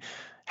considering.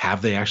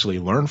 Have they actually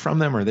learned from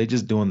them, or are they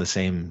just doing the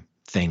same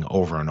thing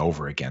over and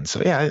over again?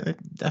 So yeah,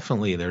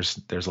 definitely there's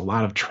a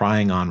lot of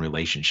trying on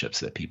relationships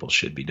that people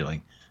should be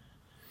doing.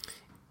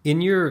 In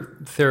your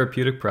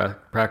therapeutic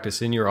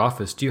practice, in your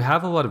office, do you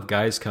have a lot of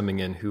guys coming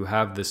in who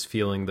have this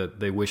feeling that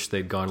they wish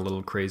they'd gone a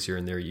little crazier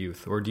in their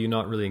youth, or do you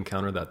not really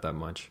encounter that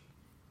much?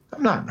 I've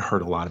not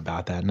heard a lot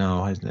about that.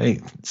 No,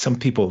 some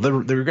people, the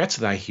regrets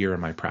that I hear in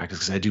my practice,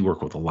 because I do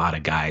work with a lot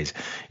of guys,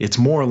 it's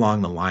more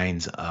along the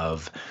lines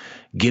of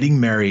getting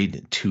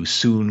married too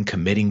soon,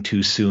 committing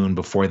too soon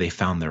before they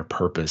found their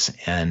purpose.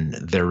 And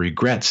their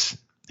regrets,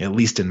 at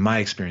least in my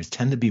experience,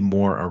 tend to be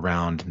more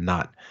around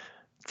not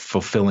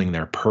fulfilling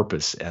their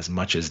purpose as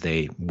much as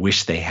they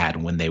wish they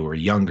had when they were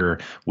younger,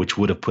 which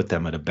would have put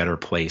them at a better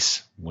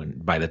place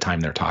by the time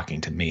they're talking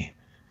to me.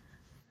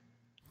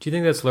 Do you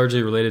think that's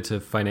largely related to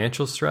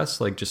financial stress,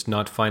 like just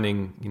not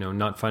finding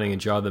a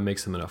job that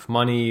makes them enough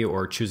money,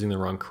 or choosing the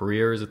wrong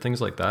career? Is it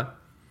things like that?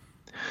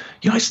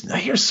 I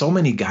hear so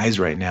many guys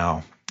right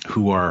now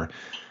who are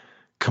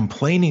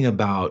complaining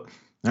about,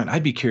 and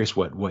I'd be curious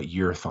what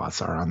your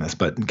thoughts are on this,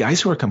 but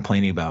guys who are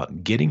complaining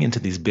about getting into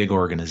these big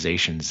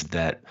organizations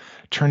that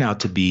turn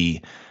out to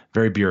be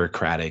very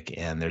bureaucratic,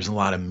 and there's a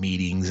lot of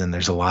meetings and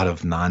there's a lot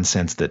of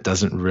nonsense that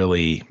doesn't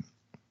really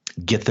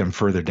get them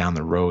further down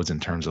the roads in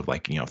terms of,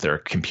 like, if they're a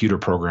computer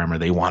programmer,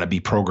 they want to be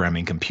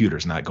programming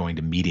computers, not going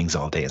to meetings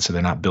all day. And so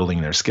they're not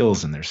building their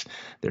skills, and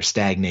they're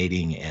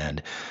stagnating,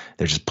 and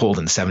they're just pulled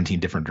in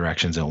 17 different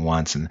directions at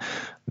once. And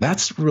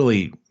that's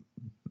really,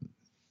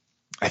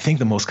 I think,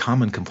 the most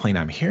common complaint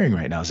I'm hearing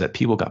right now is that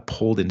people got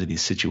pulled into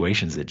these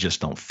situations that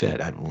just don't fit.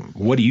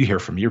 What do you hear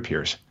from your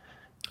peers?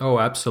 Oh,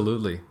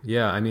 absolutely.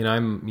 Yeah. I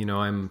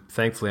mean,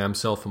 thankfully I'm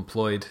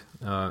self-employed,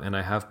 and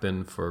I have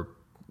been for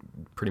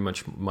pretty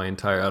much my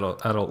entire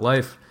adult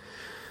life.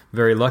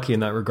 Very lucky in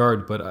that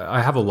regard. But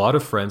I have a lot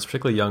of friends,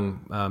 particularly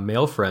young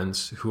male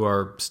friends, who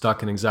are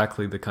stuck in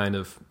exactly the kind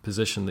of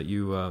position that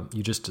you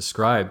just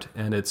described,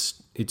 and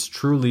it's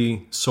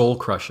truly soul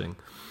crushing.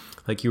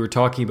 Like you were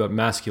talking about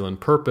masculine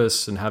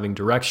purpose and having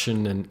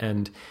direction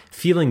and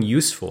feeling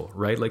useful,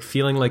 right? Like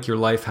feeling like your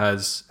life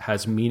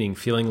has meaning,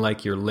 feeling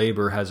like your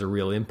labor has a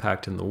real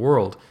impact in the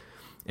world.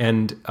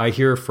 And I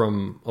hear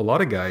from a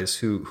lot of guys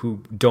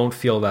who don't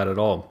feel that at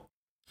all.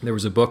 There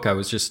was a book I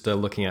was just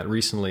looking at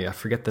recently. I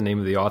forget the name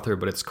of the author,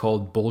 but it's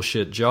called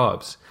Bullshit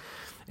Jobs.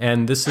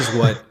 And this is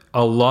what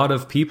a lot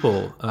of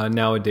people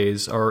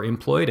nowadays are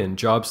employed in,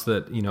 jobs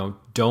that,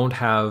 don't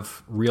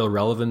have real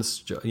relevance,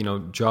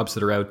 jobs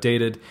that are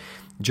outdated,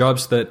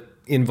 jobs that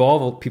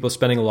involve people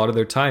spending a lot of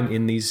their time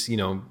in these,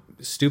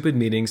 stupid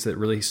meetings that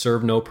really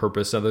serve no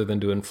purpose other than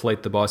to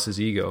inflate the boss's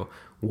ego,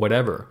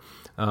 whatever.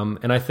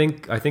 And I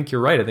think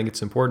you're right. I think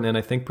it's important. And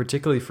I think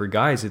particularly for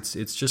guys,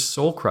 it's just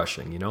soul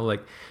crushing,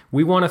 like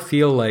we want to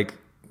feel like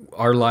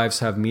our lives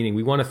have meaning.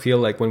 We want to feel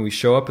like when we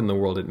show up in the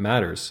world, it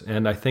matters.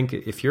 And I think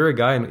if you're a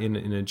guy in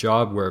a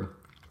job where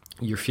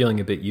you're feeling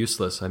a bit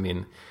useless, I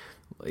mean,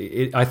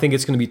 I think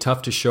it's going to be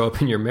tough to show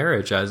up in your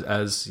marriage as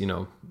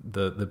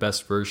the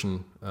best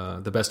version,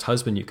 the best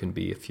husband you can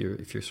be if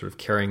you're sort of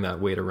carrying that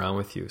weight around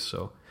with you.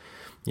 So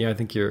yeah, I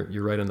think you're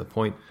right on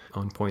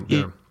point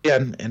there.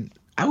 Yeah. And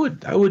I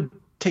would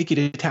take you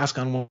to task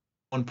on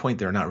one point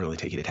there, not really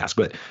take you to task,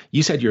 but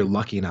you said you're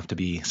lucky enough to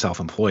be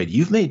self-employed.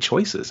 You've made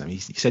choices. I mean, you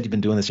said you've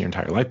been doing this your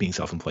entire life being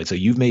self-employed. So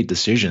you've made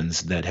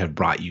decisions that have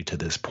brought you to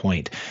this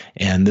point.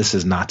 And this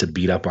is not to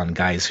beat up on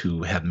guys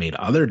who have made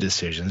other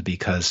decisions,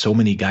 because so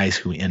many guys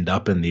who end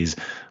up in these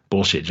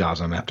bullshit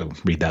jobs, I'm going to have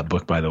to read that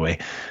book, by the way.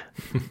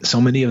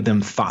 So many of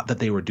them thought that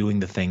they were doing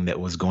the thing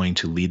that was going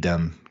to lead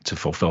them to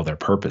fulfill their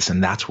purpose.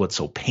 And that's what's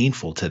so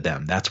painful to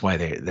them. That's why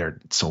they're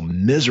so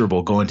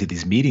miserable going to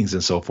these meetings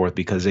and so forth,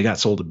 because they got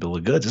sold a bill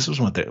of goods. This was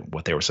what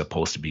they were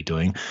supposed to be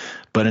doing.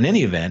 But in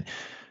any event,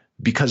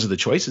 because of the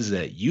choices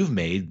that you've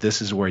made,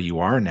 this is where you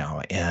are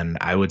now. And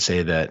I would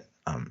say that,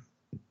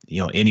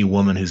 any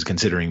woman who's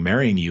considering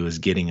marrying you is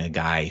getting a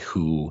guy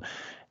who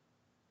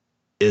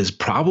is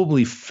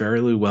probably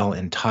fairly well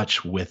in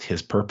touch with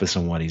his purpose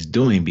and what he's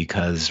doing,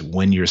 because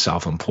when you're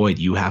self-employed,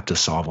 you have to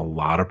solve a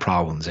lot of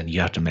problems and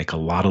you have to make a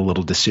lot of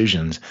little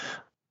decisions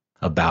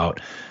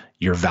about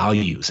your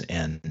values.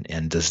 And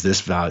does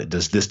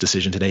this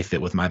decision today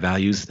fit with my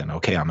values? Then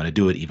okay, I'm going to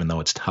do it, even though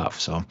it's tough.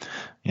 So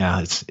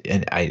yeah,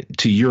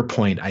 to your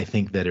point, I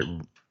think that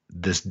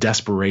this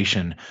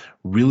desperation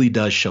really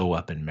does show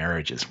up in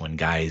marriages when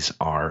guys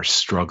are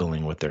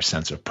struggling with their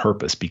sense of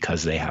purpose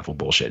because they have a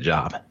bullshit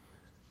job.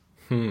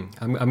 I'm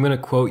going to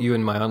quote you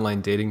in my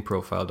online dating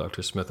profile,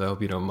 Dr. Smith. I hope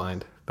you don't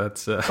mind.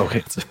 That's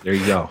okay. There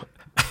you go.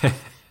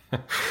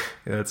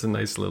 Yeah, that's a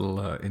nice little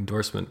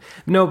endorsement.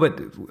 No,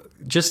 but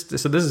just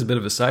so this is a bit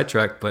of a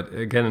sidetrack, but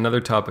again, another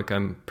topic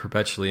I'm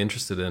perpetually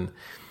interested in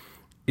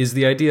is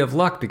the idea of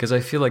luck, because I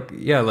feel like,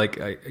 yeah,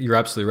 you're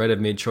absolutely right. I've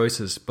made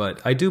choices,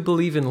 but I do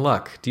believe in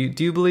luck. Do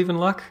you believe in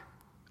luck?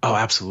 Oh,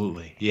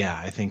 absolutely. Yeah,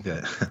 I think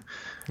that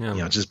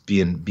Yeah. just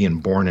being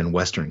born in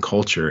Western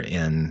culture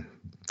in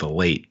the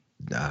late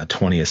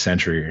 20th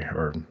century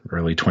or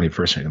early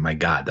 21st century, my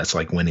God, that's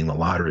like winning the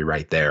lottery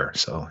right there.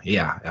 So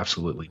yeah,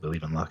 absolutely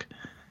believe in luck.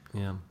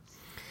 Yeah.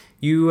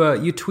 You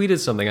tweeted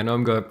something. I know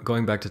I'm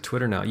going back to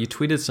Twitter now. You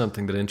tweeted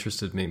something that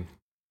interested me.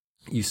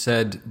 You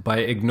said, by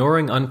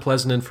ignoring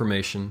unpleasant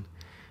information,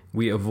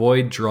 we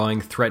avoid drawing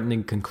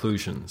threatening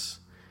conclusions,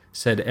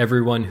 said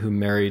everyone who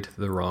married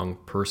the wrong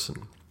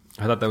person.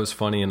 I thought that was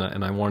funny, and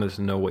I wanted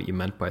to know what you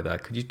meant by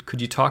that.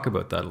 Could you talk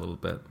about that a little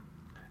bit?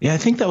 Yeah, I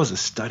think that was a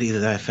study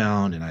that I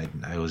found, and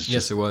I was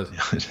just Yes, it was.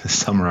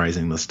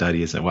 summarizing the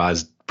study. Well, I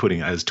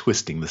was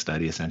twisting the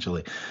study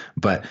essentially,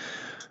 but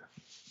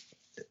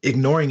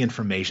ignoring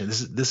information.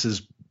 This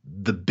is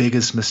the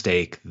biggest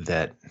mistake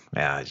that,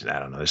 I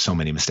don't know, there's so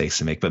many mistakes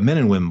to make, but men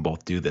and women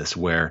both do this,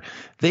 where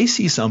they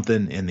see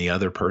something in the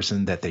other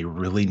person that they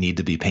really need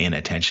to be paying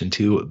attention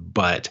to,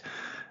 but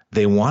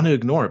they want to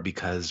ignore it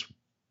because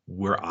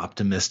we're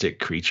optimistic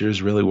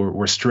creatures. Really,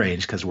 we're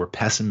strange because we're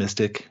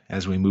pessimistic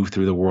as we move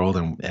through the world.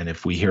 And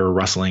if we hear a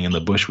rustling in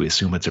the bush, we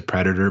assume it's a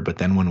predator. But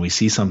then when we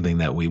see something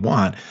that we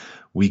want,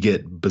 we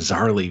get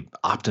bizarrely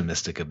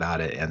optimistic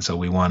about it. And so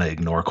we want to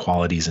ignore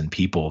qualities in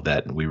people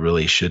that we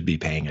really should be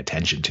paying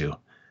attention to.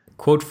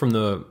 Quote from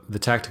the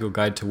Tactical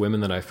Guide to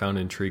Women that I found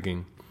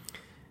intriguing.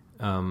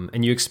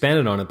 And you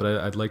expanded on it,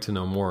 but I'd like to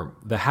know more.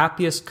 The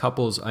happiest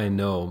couples I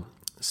know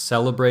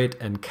celebrate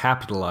and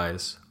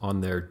capitalize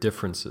on their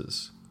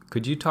differences.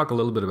 Could you talk a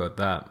little bit about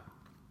that?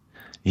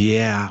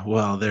 Yeah,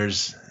 well,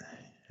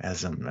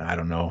 I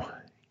don't know,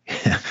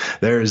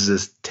 there's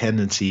this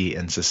tendency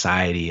in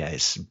society,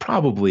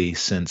 probably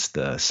since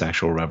the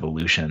sexual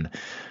revolution,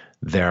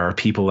 there are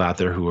people out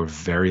there who are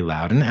very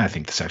loud, and I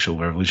think the sexual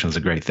revolution was a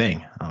great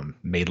thing,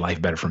 made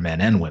life better for men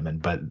and women.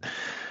 But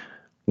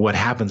what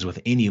happens with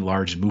any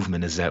large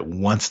movement is that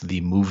once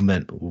the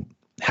movement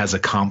has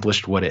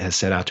accomplished what it has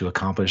set out to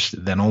accomplish,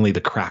 then only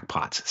the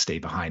crackpots stay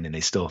behind, and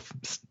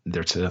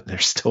they're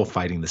still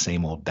fighting the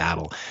same old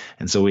battle.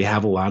 And so we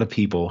have a lot of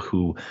people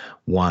who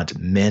want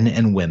men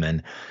and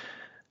women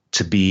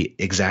to be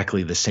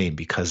exactly the same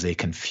because they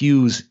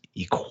confuse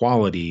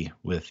equality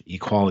with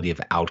equality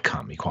of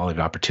outcome. Equality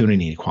of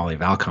opportunity and equality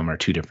of outcome are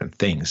two different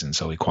things. And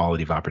so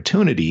equality of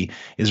opportunity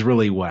is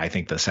really what I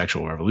think the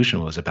sexual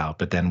revolution was about.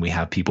 But then we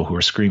have people who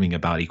are screaming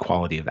about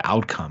equality of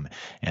outcome,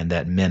 and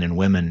that men and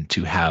women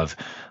to have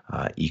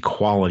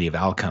equality of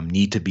outcome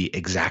need to be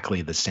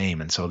exactly the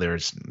same. And so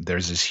there's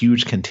this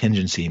huge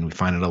contingency, and we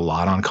find it a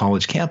lot on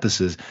college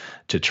campuses,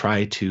 to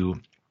try to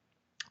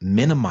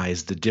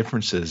minimize the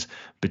differences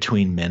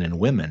between men and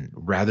women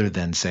rather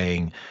than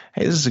saying,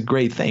 hey, this is a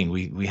great thing.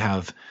 We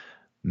have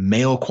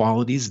male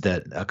qualities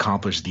that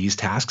accomplish these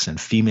tasks and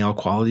female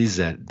qualities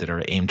that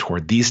are aimed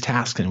toward these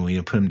tasks. And when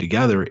you put them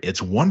together,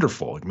 it's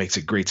wonderful. It makes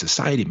a great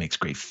society, makes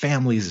great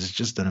families. It's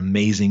just an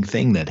amazing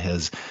thing that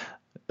has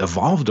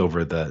evolved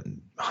over the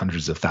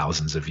hundreds of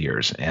thousands of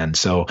years. And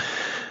so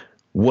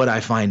what I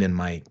find in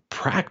my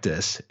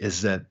practice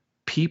is that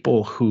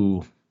people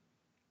who,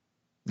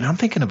 I'm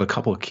thinking of a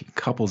couple of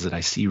couples that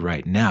I see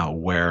right now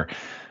where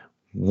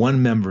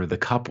one member of the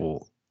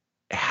couple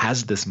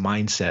has this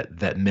mindset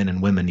that men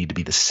and women need to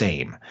be the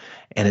same,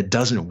 and it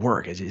doesn't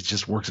work. It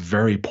just works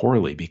very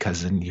poorly,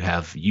 because then you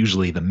have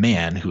usually the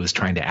man who is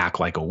trying to act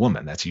like a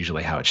woman. That's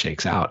usually how it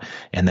shakes out.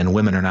 And then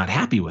women are not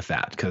happy with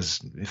that,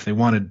 because if they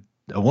wanted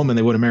a woman,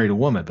 they would have married a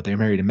woman, but they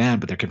married a man,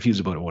 but they're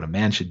confused about what a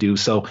man should do.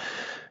 So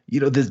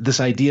this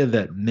idea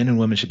that men and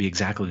women should be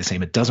exactly the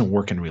same, it doesn't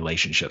work in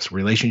relationships.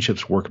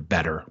 Relationships work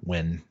better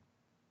when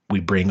we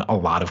bring a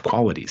lot of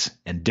qualities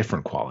and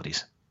different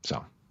qualities.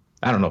 So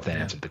I don't know if that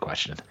answered the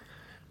question.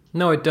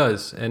 No, it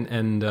does.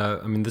 And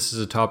I mean, this is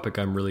a topic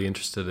I'm really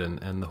interested in,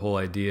 and the whole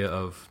idea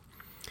of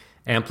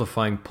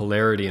amplifying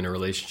polarity in a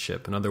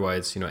relationship, and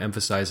otherwise,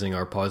 emphasizing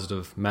our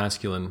positive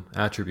masculine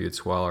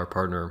attributes while our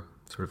partner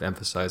sort of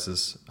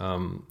emphasizes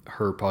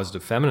her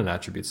positive feminine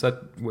attributes.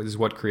 That is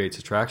what creates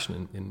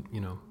attraction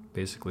in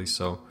basically.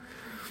 So,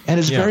 and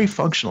it's very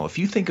functional. If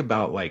you think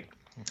about, like,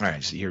 all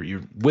right, so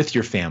you're with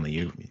your family,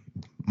 you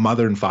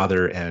mother and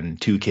father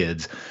and two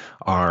kids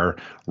are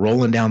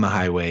rolling down the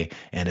highway,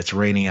 and it's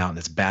raining out and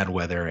it's bad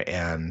weather,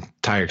 and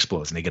tire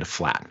explodes and they get a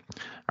flat.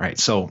 All right,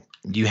 so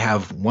you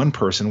have one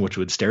person, which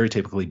would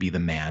stereotypically be the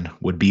man,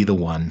 would be the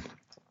one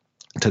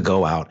to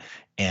go out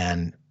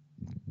and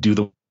do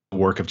the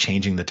work of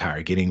changing the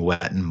tire, getting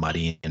wet and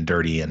muddy and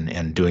dirty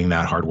and doing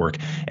that hard work.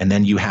 And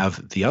then you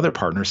have the other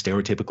partner,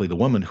 stereotypically the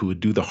woman, who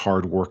would do the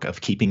hard work of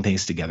keeping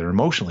things together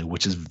emotionally,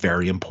 which is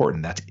very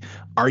important. That's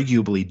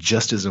arguably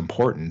just as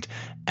important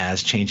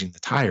as changing the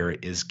tire,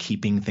 is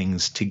keeping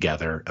things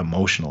together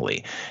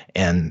emotionally.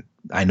 And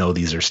I know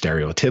these are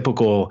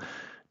stereotypical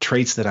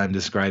traits that I'm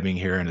describing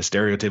here in a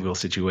stereotypical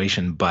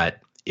situation, but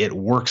it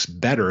works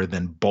better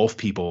than both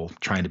people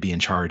trying to be in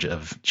charge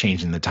of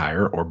changing the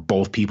tire or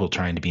both people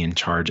trying to be in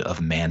charge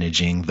of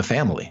managing the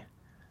family.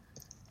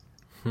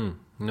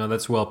 No,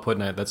 that's well put,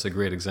 and that's a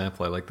great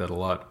example. I like that a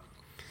lot.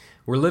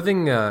 We're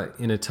living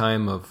in a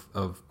time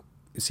of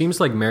it seems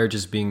like marriage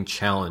is being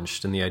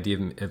challenged, and the idea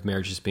of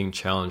marriage is being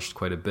challenged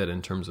quite a bit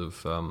in terms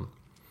of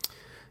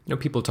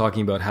people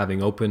talking about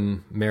having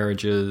open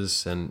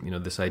marriages, and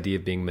this idea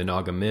of being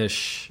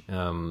monogamish,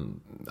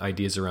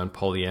 ideas around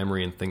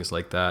polyamory and things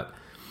like that.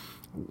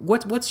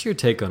 What's your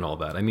take on all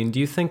that? I mean, do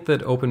you think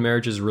that open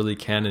marriages really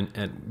can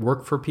and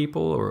work for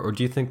people, or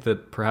do you think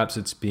that perhaps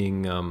it's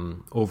being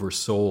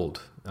oversold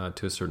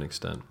to a certain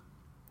extent?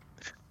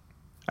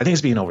 I think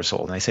it's being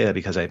oversold, and I say that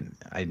because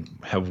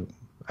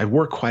I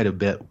work quite a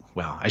bit.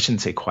 Well, I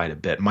shouldn't say quite a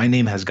bit. My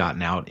name has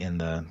gotten out in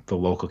the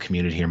local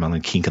community here, among the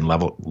kink and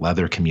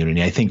leather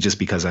community. I think just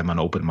because I'm an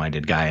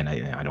open-minded guy and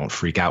I don't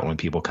freak out when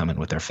people come in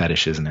with their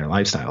fetishes and their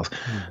lifestyles.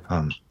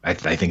 I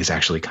think it's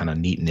actually kind of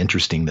neat and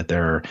interesting that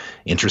there are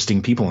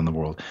interesting people in the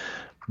world.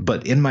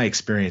 But in my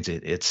experience,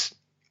 it's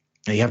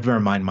you have to bear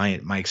in mind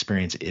my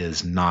experience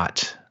is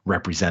not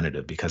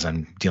representative, because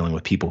I'm dealing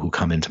with people who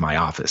come into my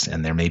office,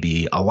 and there may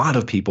be a lot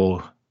of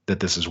people that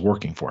this is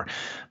working for.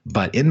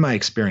 But in my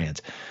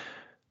experience,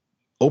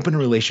 open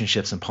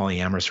relationships and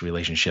polyamorous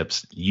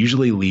relationships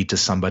usually lead to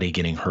somebody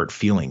getting hurt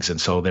feelings. And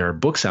so there are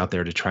books out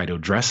there to try to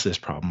address this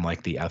problem,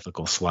 like The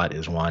Ethical Slut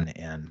is one.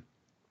 And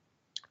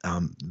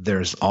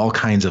there's all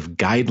kinds of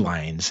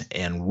guidelines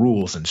and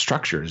rules and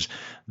structures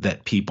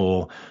that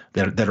people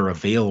that are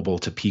available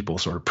to people,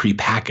 sort of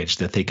prepackaged,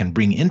 that they can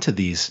bring into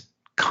these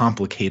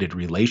complicated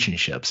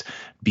relationships,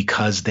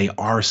 because they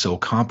are so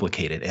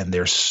complicated and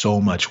there's so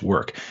much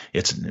work.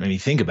 When you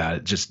think about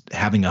it, just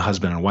having a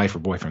husband and wife or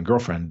boyfriend,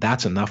 girlfriend,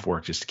 that's enough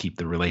work just to keep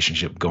the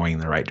relationship going in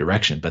the right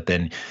direction. But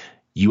then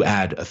you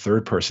add a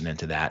third person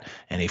into that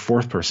and a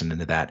fourth person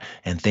into that,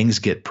 and things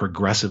get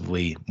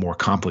progressively more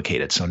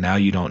complicated. So now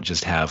you don't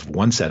just have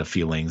one set of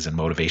feelings and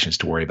motivations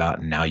to worry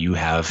about, and now you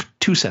have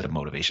two set of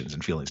motivations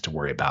and feelings to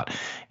worry about.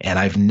 And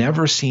I've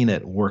never seen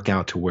it work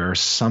out to where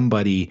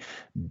somebody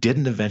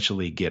didn't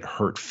eventually get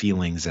hurt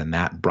feelings and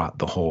that brought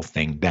the whole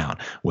thing down,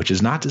 which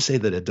is not to say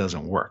that it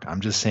doesn't work.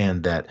 I'm just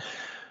saying that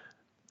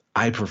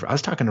I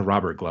was talking to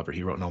Robert Glover.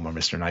 He wrote No More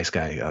Mr. Nice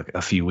Guy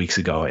a few weeks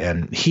ago,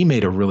 and he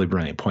made a really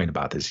brilliant point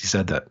about this. He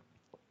said that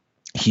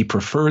he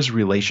prefers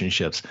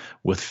relationships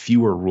with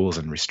fewer rules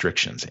and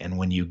restrictions. And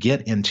when you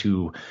get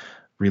into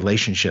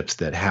relationships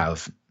that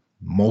have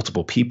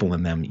multiple people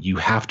in them, you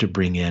have to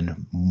bring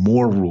in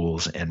more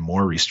rules and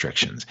more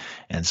restrictions.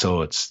 And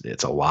so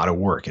it's a lot of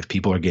work. If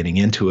people are getting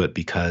into it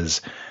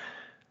because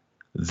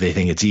they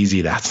think it's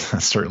easy,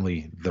 that's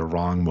certainly the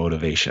wrong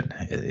motivation.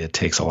 It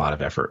takes a lot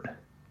of effort.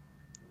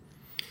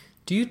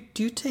 Do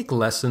you take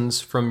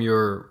lessons from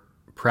your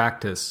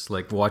practice,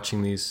 like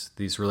watching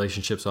these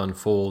relationships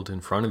unfold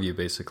in front of you,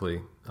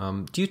 basically?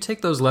 Do you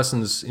take those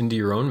lessons into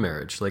your own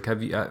marriage? Like,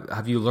 have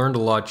you learned a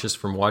lot just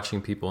from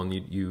watching people, and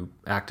you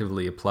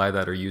actively apply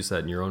that or use that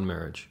in your own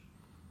marriage?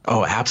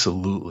 Oh,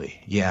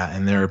 absolutely. Yeah.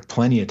 And there are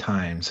plenty of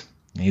times,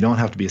 and you don't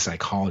have to be a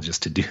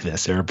psychologist to do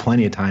this. There are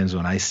plenty of times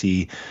when I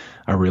see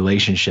a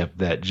relationship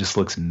that just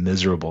looks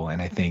miserable,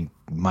 and I think,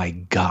 my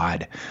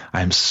God,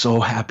 I'm so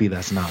happy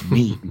that's not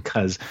me,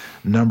 because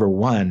number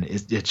one,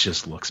 it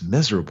just looks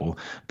miserable.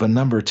 But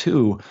number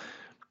two,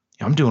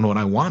 I'm doing what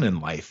I want in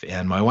life,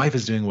 and my wife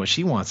is doing what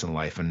she wants in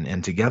life,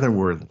 and together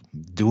we're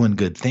doing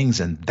good things,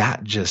 and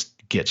that just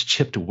gets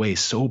chipped away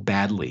so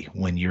badly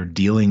when you're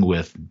dealing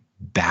with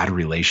bad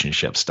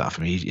relationship stuff.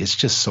 I mean, it's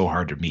just so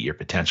hard to meet your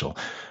potential.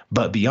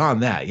 But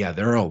beyond that, yeah,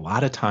 there are a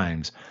lot of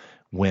times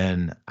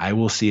when I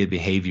will see a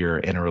behavior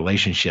in a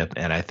relationship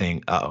and I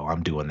think, uh-oh,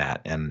 I'm doing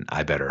that, and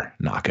I better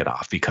knock it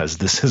off, because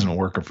this isn't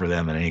working for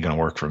them and it ain't going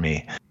to work for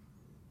me.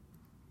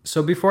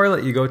 So before I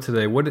let you go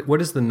today, what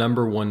is the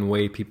number one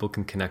way people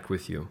can connect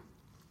with you?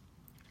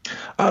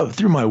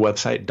 Through my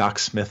website,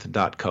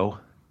 docsmith.co.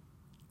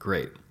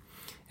 Great.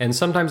 And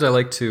sometimes I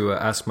like to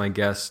ask my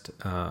guest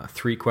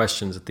 3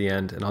 questions at the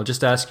end, and I'll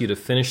just ask you to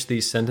finish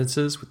these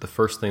sentences with the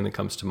first thing that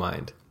comes to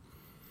mind.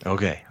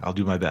 Okay, I'll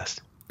do my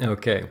best.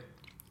 Okay.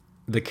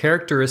 The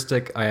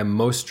characteristic I am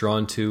most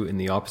drawn to in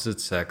the opposite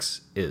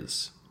sex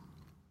is?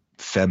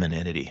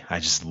 Femininity. I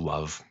just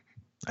love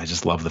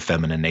the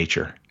feminine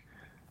nature.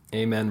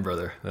 Amen,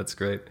 brother. That's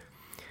great.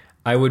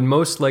 I would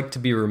most like to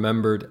be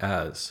remembered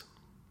as?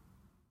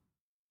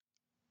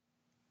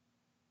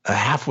 A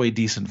halfway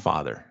decent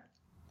father.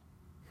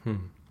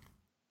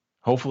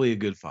 Hopefully a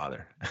good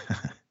father.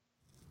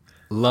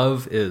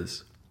 Love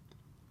is?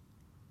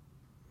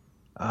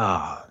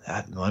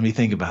 Let me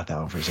think about that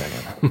one for a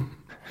second.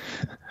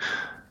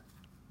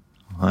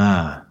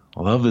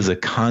 Love is a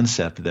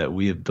concept that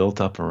we have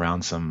built up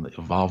around some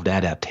evolved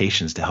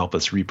adaptations to help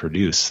us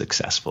reproduce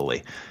successful.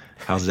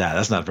 How's that?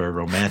 That's not very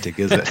romantic,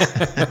 is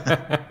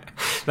it?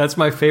 That's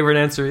my favorite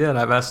answer yet.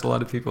 I've asked a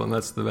lot of people, and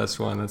that's the best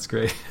one. That's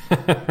great.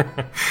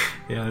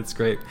 Yeah, that's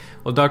great.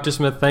 Well, Dr.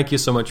 Smith, thank you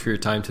so much for your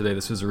time today.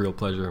 This was a real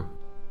pleasure.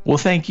 Well,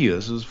 thank you.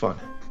 This was fun.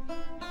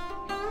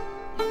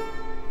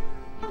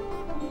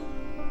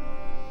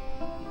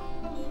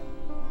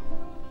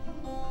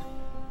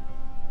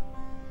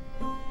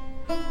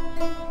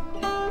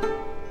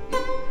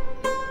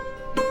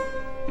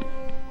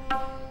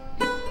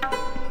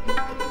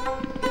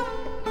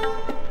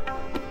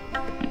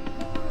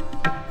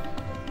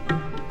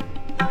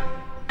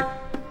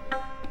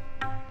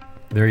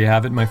 There you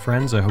have it, my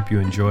friends. I hope you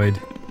enjoyed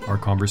our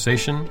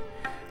conversation.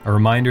 A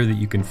reminder that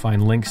you can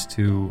find links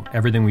to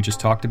everything we just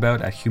talked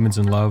about at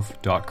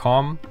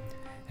humansinlove.com.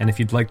 And if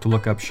you'd like to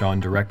look up Sean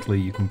directly,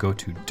 you can go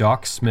to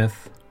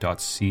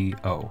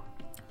docsmith.co.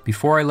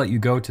 Before I let you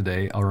go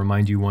today, I'll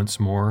remind you once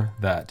more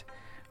that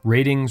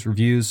ratings,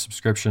 reviews,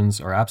 subscriptions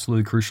are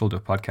absolutely crucial to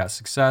podcast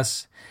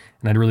success,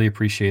 and I'd really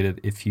appreciate it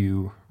if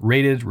you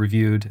rated,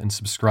 reviewed, and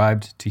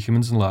subscribed to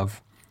Humans in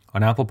Love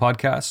on Apple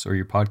Podcasts or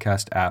your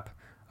podcast app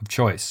of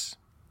choice.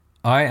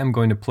 I am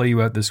going to play you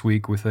out this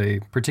week with a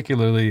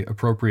particularly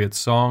appropriate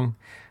song.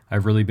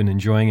 I've really been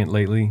enjoying it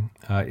lately.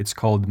 It's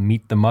called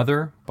Meet the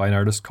Mother by an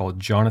artist called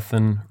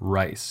Jonathan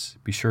Rice.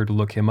 Be sure to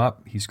look him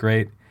up. He's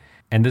great.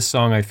 And this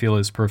song I feel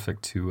is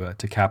perfect to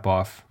cap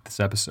off this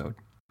episode.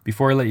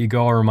 Before I let you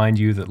go, I'll remind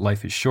you that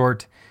life is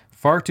short,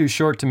 far too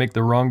short to make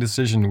the wrong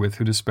decision with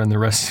who to spend the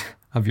rest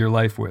of your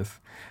life with,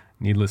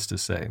 needless to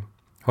say.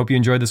 Hope you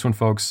enjoyed this one,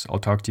 folks. I'll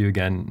talk to you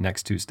again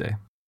next Tuesday.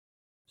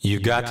 You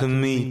got to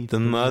meet the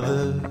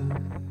mother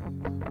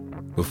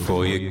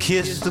before you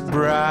kiss the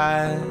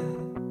bride,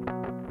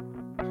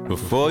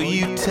 before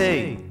you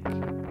take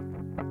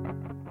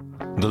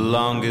the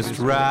longest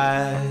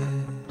ride,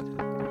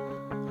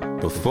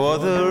 before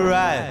the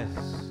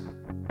rice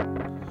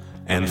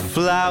and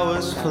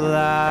flowers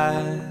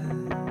fly.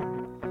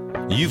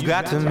 You've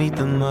got to meet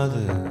the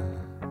mother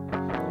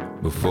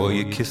before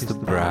you kiss the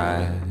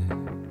bride,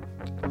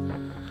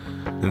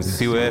 and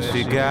see where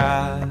she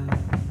got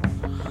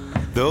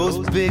those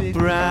big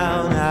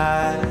brown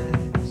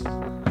eyes,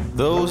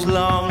 those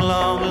long,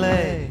 long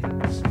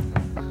legs,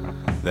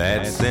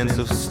 that sense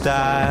of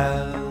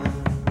style,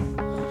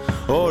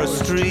 or a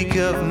streak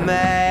of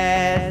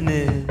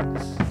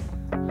madness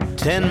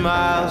 10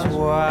 miles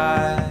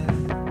wide.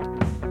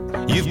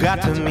 You've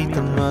got to meet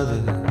the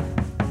mother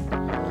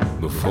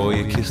before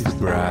you kiss the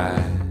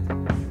bride.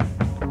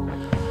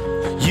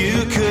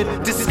 You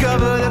could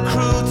discover the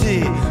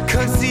cruelty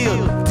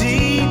concealed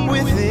deep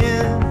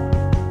within,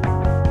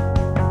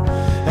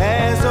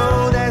 as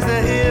old as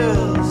the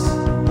hills,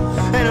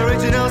 an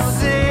original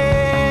sin.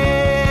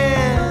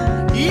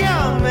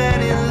 Young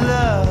man in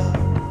love,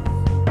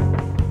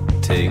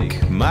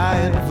 take my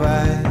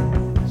advice.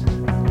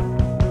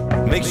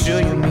 Make sure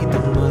you meet the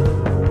mother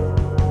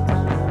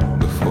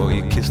before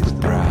you kiss the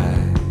bride.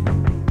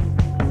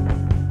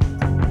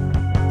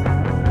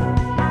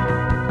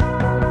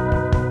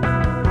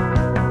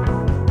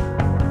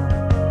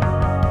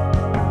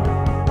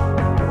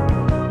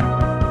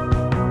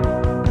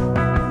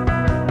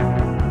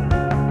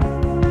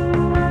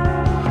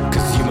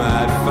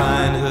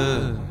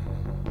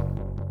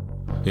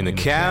 In a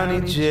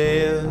county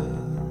jail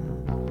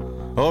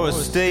or a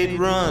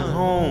state-run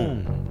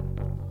home,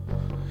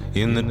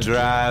 in the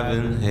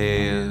driving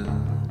hail.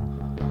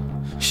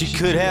 She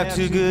could have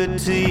 2 good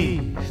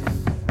teeth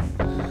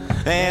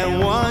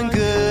and 1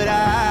 good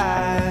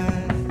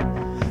eye.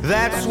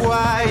 That's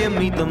why you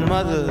meet the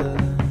mother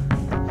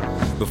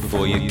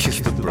before you kiss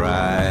the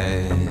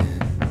bride.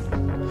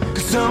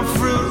 'Cause some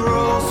fruit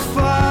rolls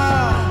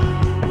far,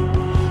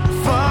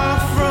 far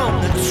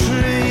from the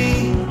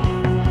tree,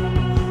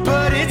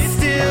 but it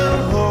still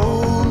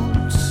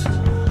holds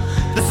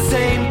the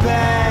same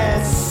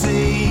bad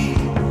seed.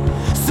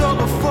 So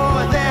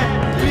before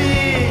that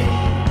big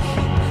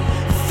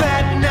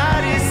fat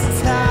knot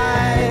is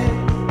tied,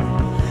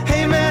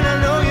 hey man, I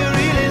know you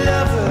really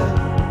love her,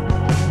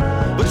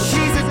 but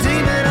she's a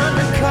demon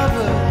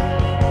undercover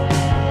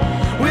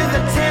with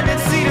a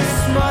tendency to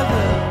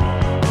smother.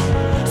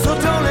 So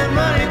don't lend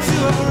money to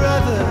a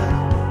brother,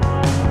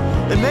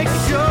 and make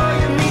sure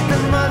you meet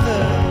the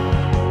mother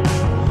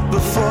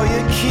before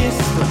you kiss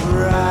the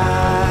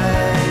bride.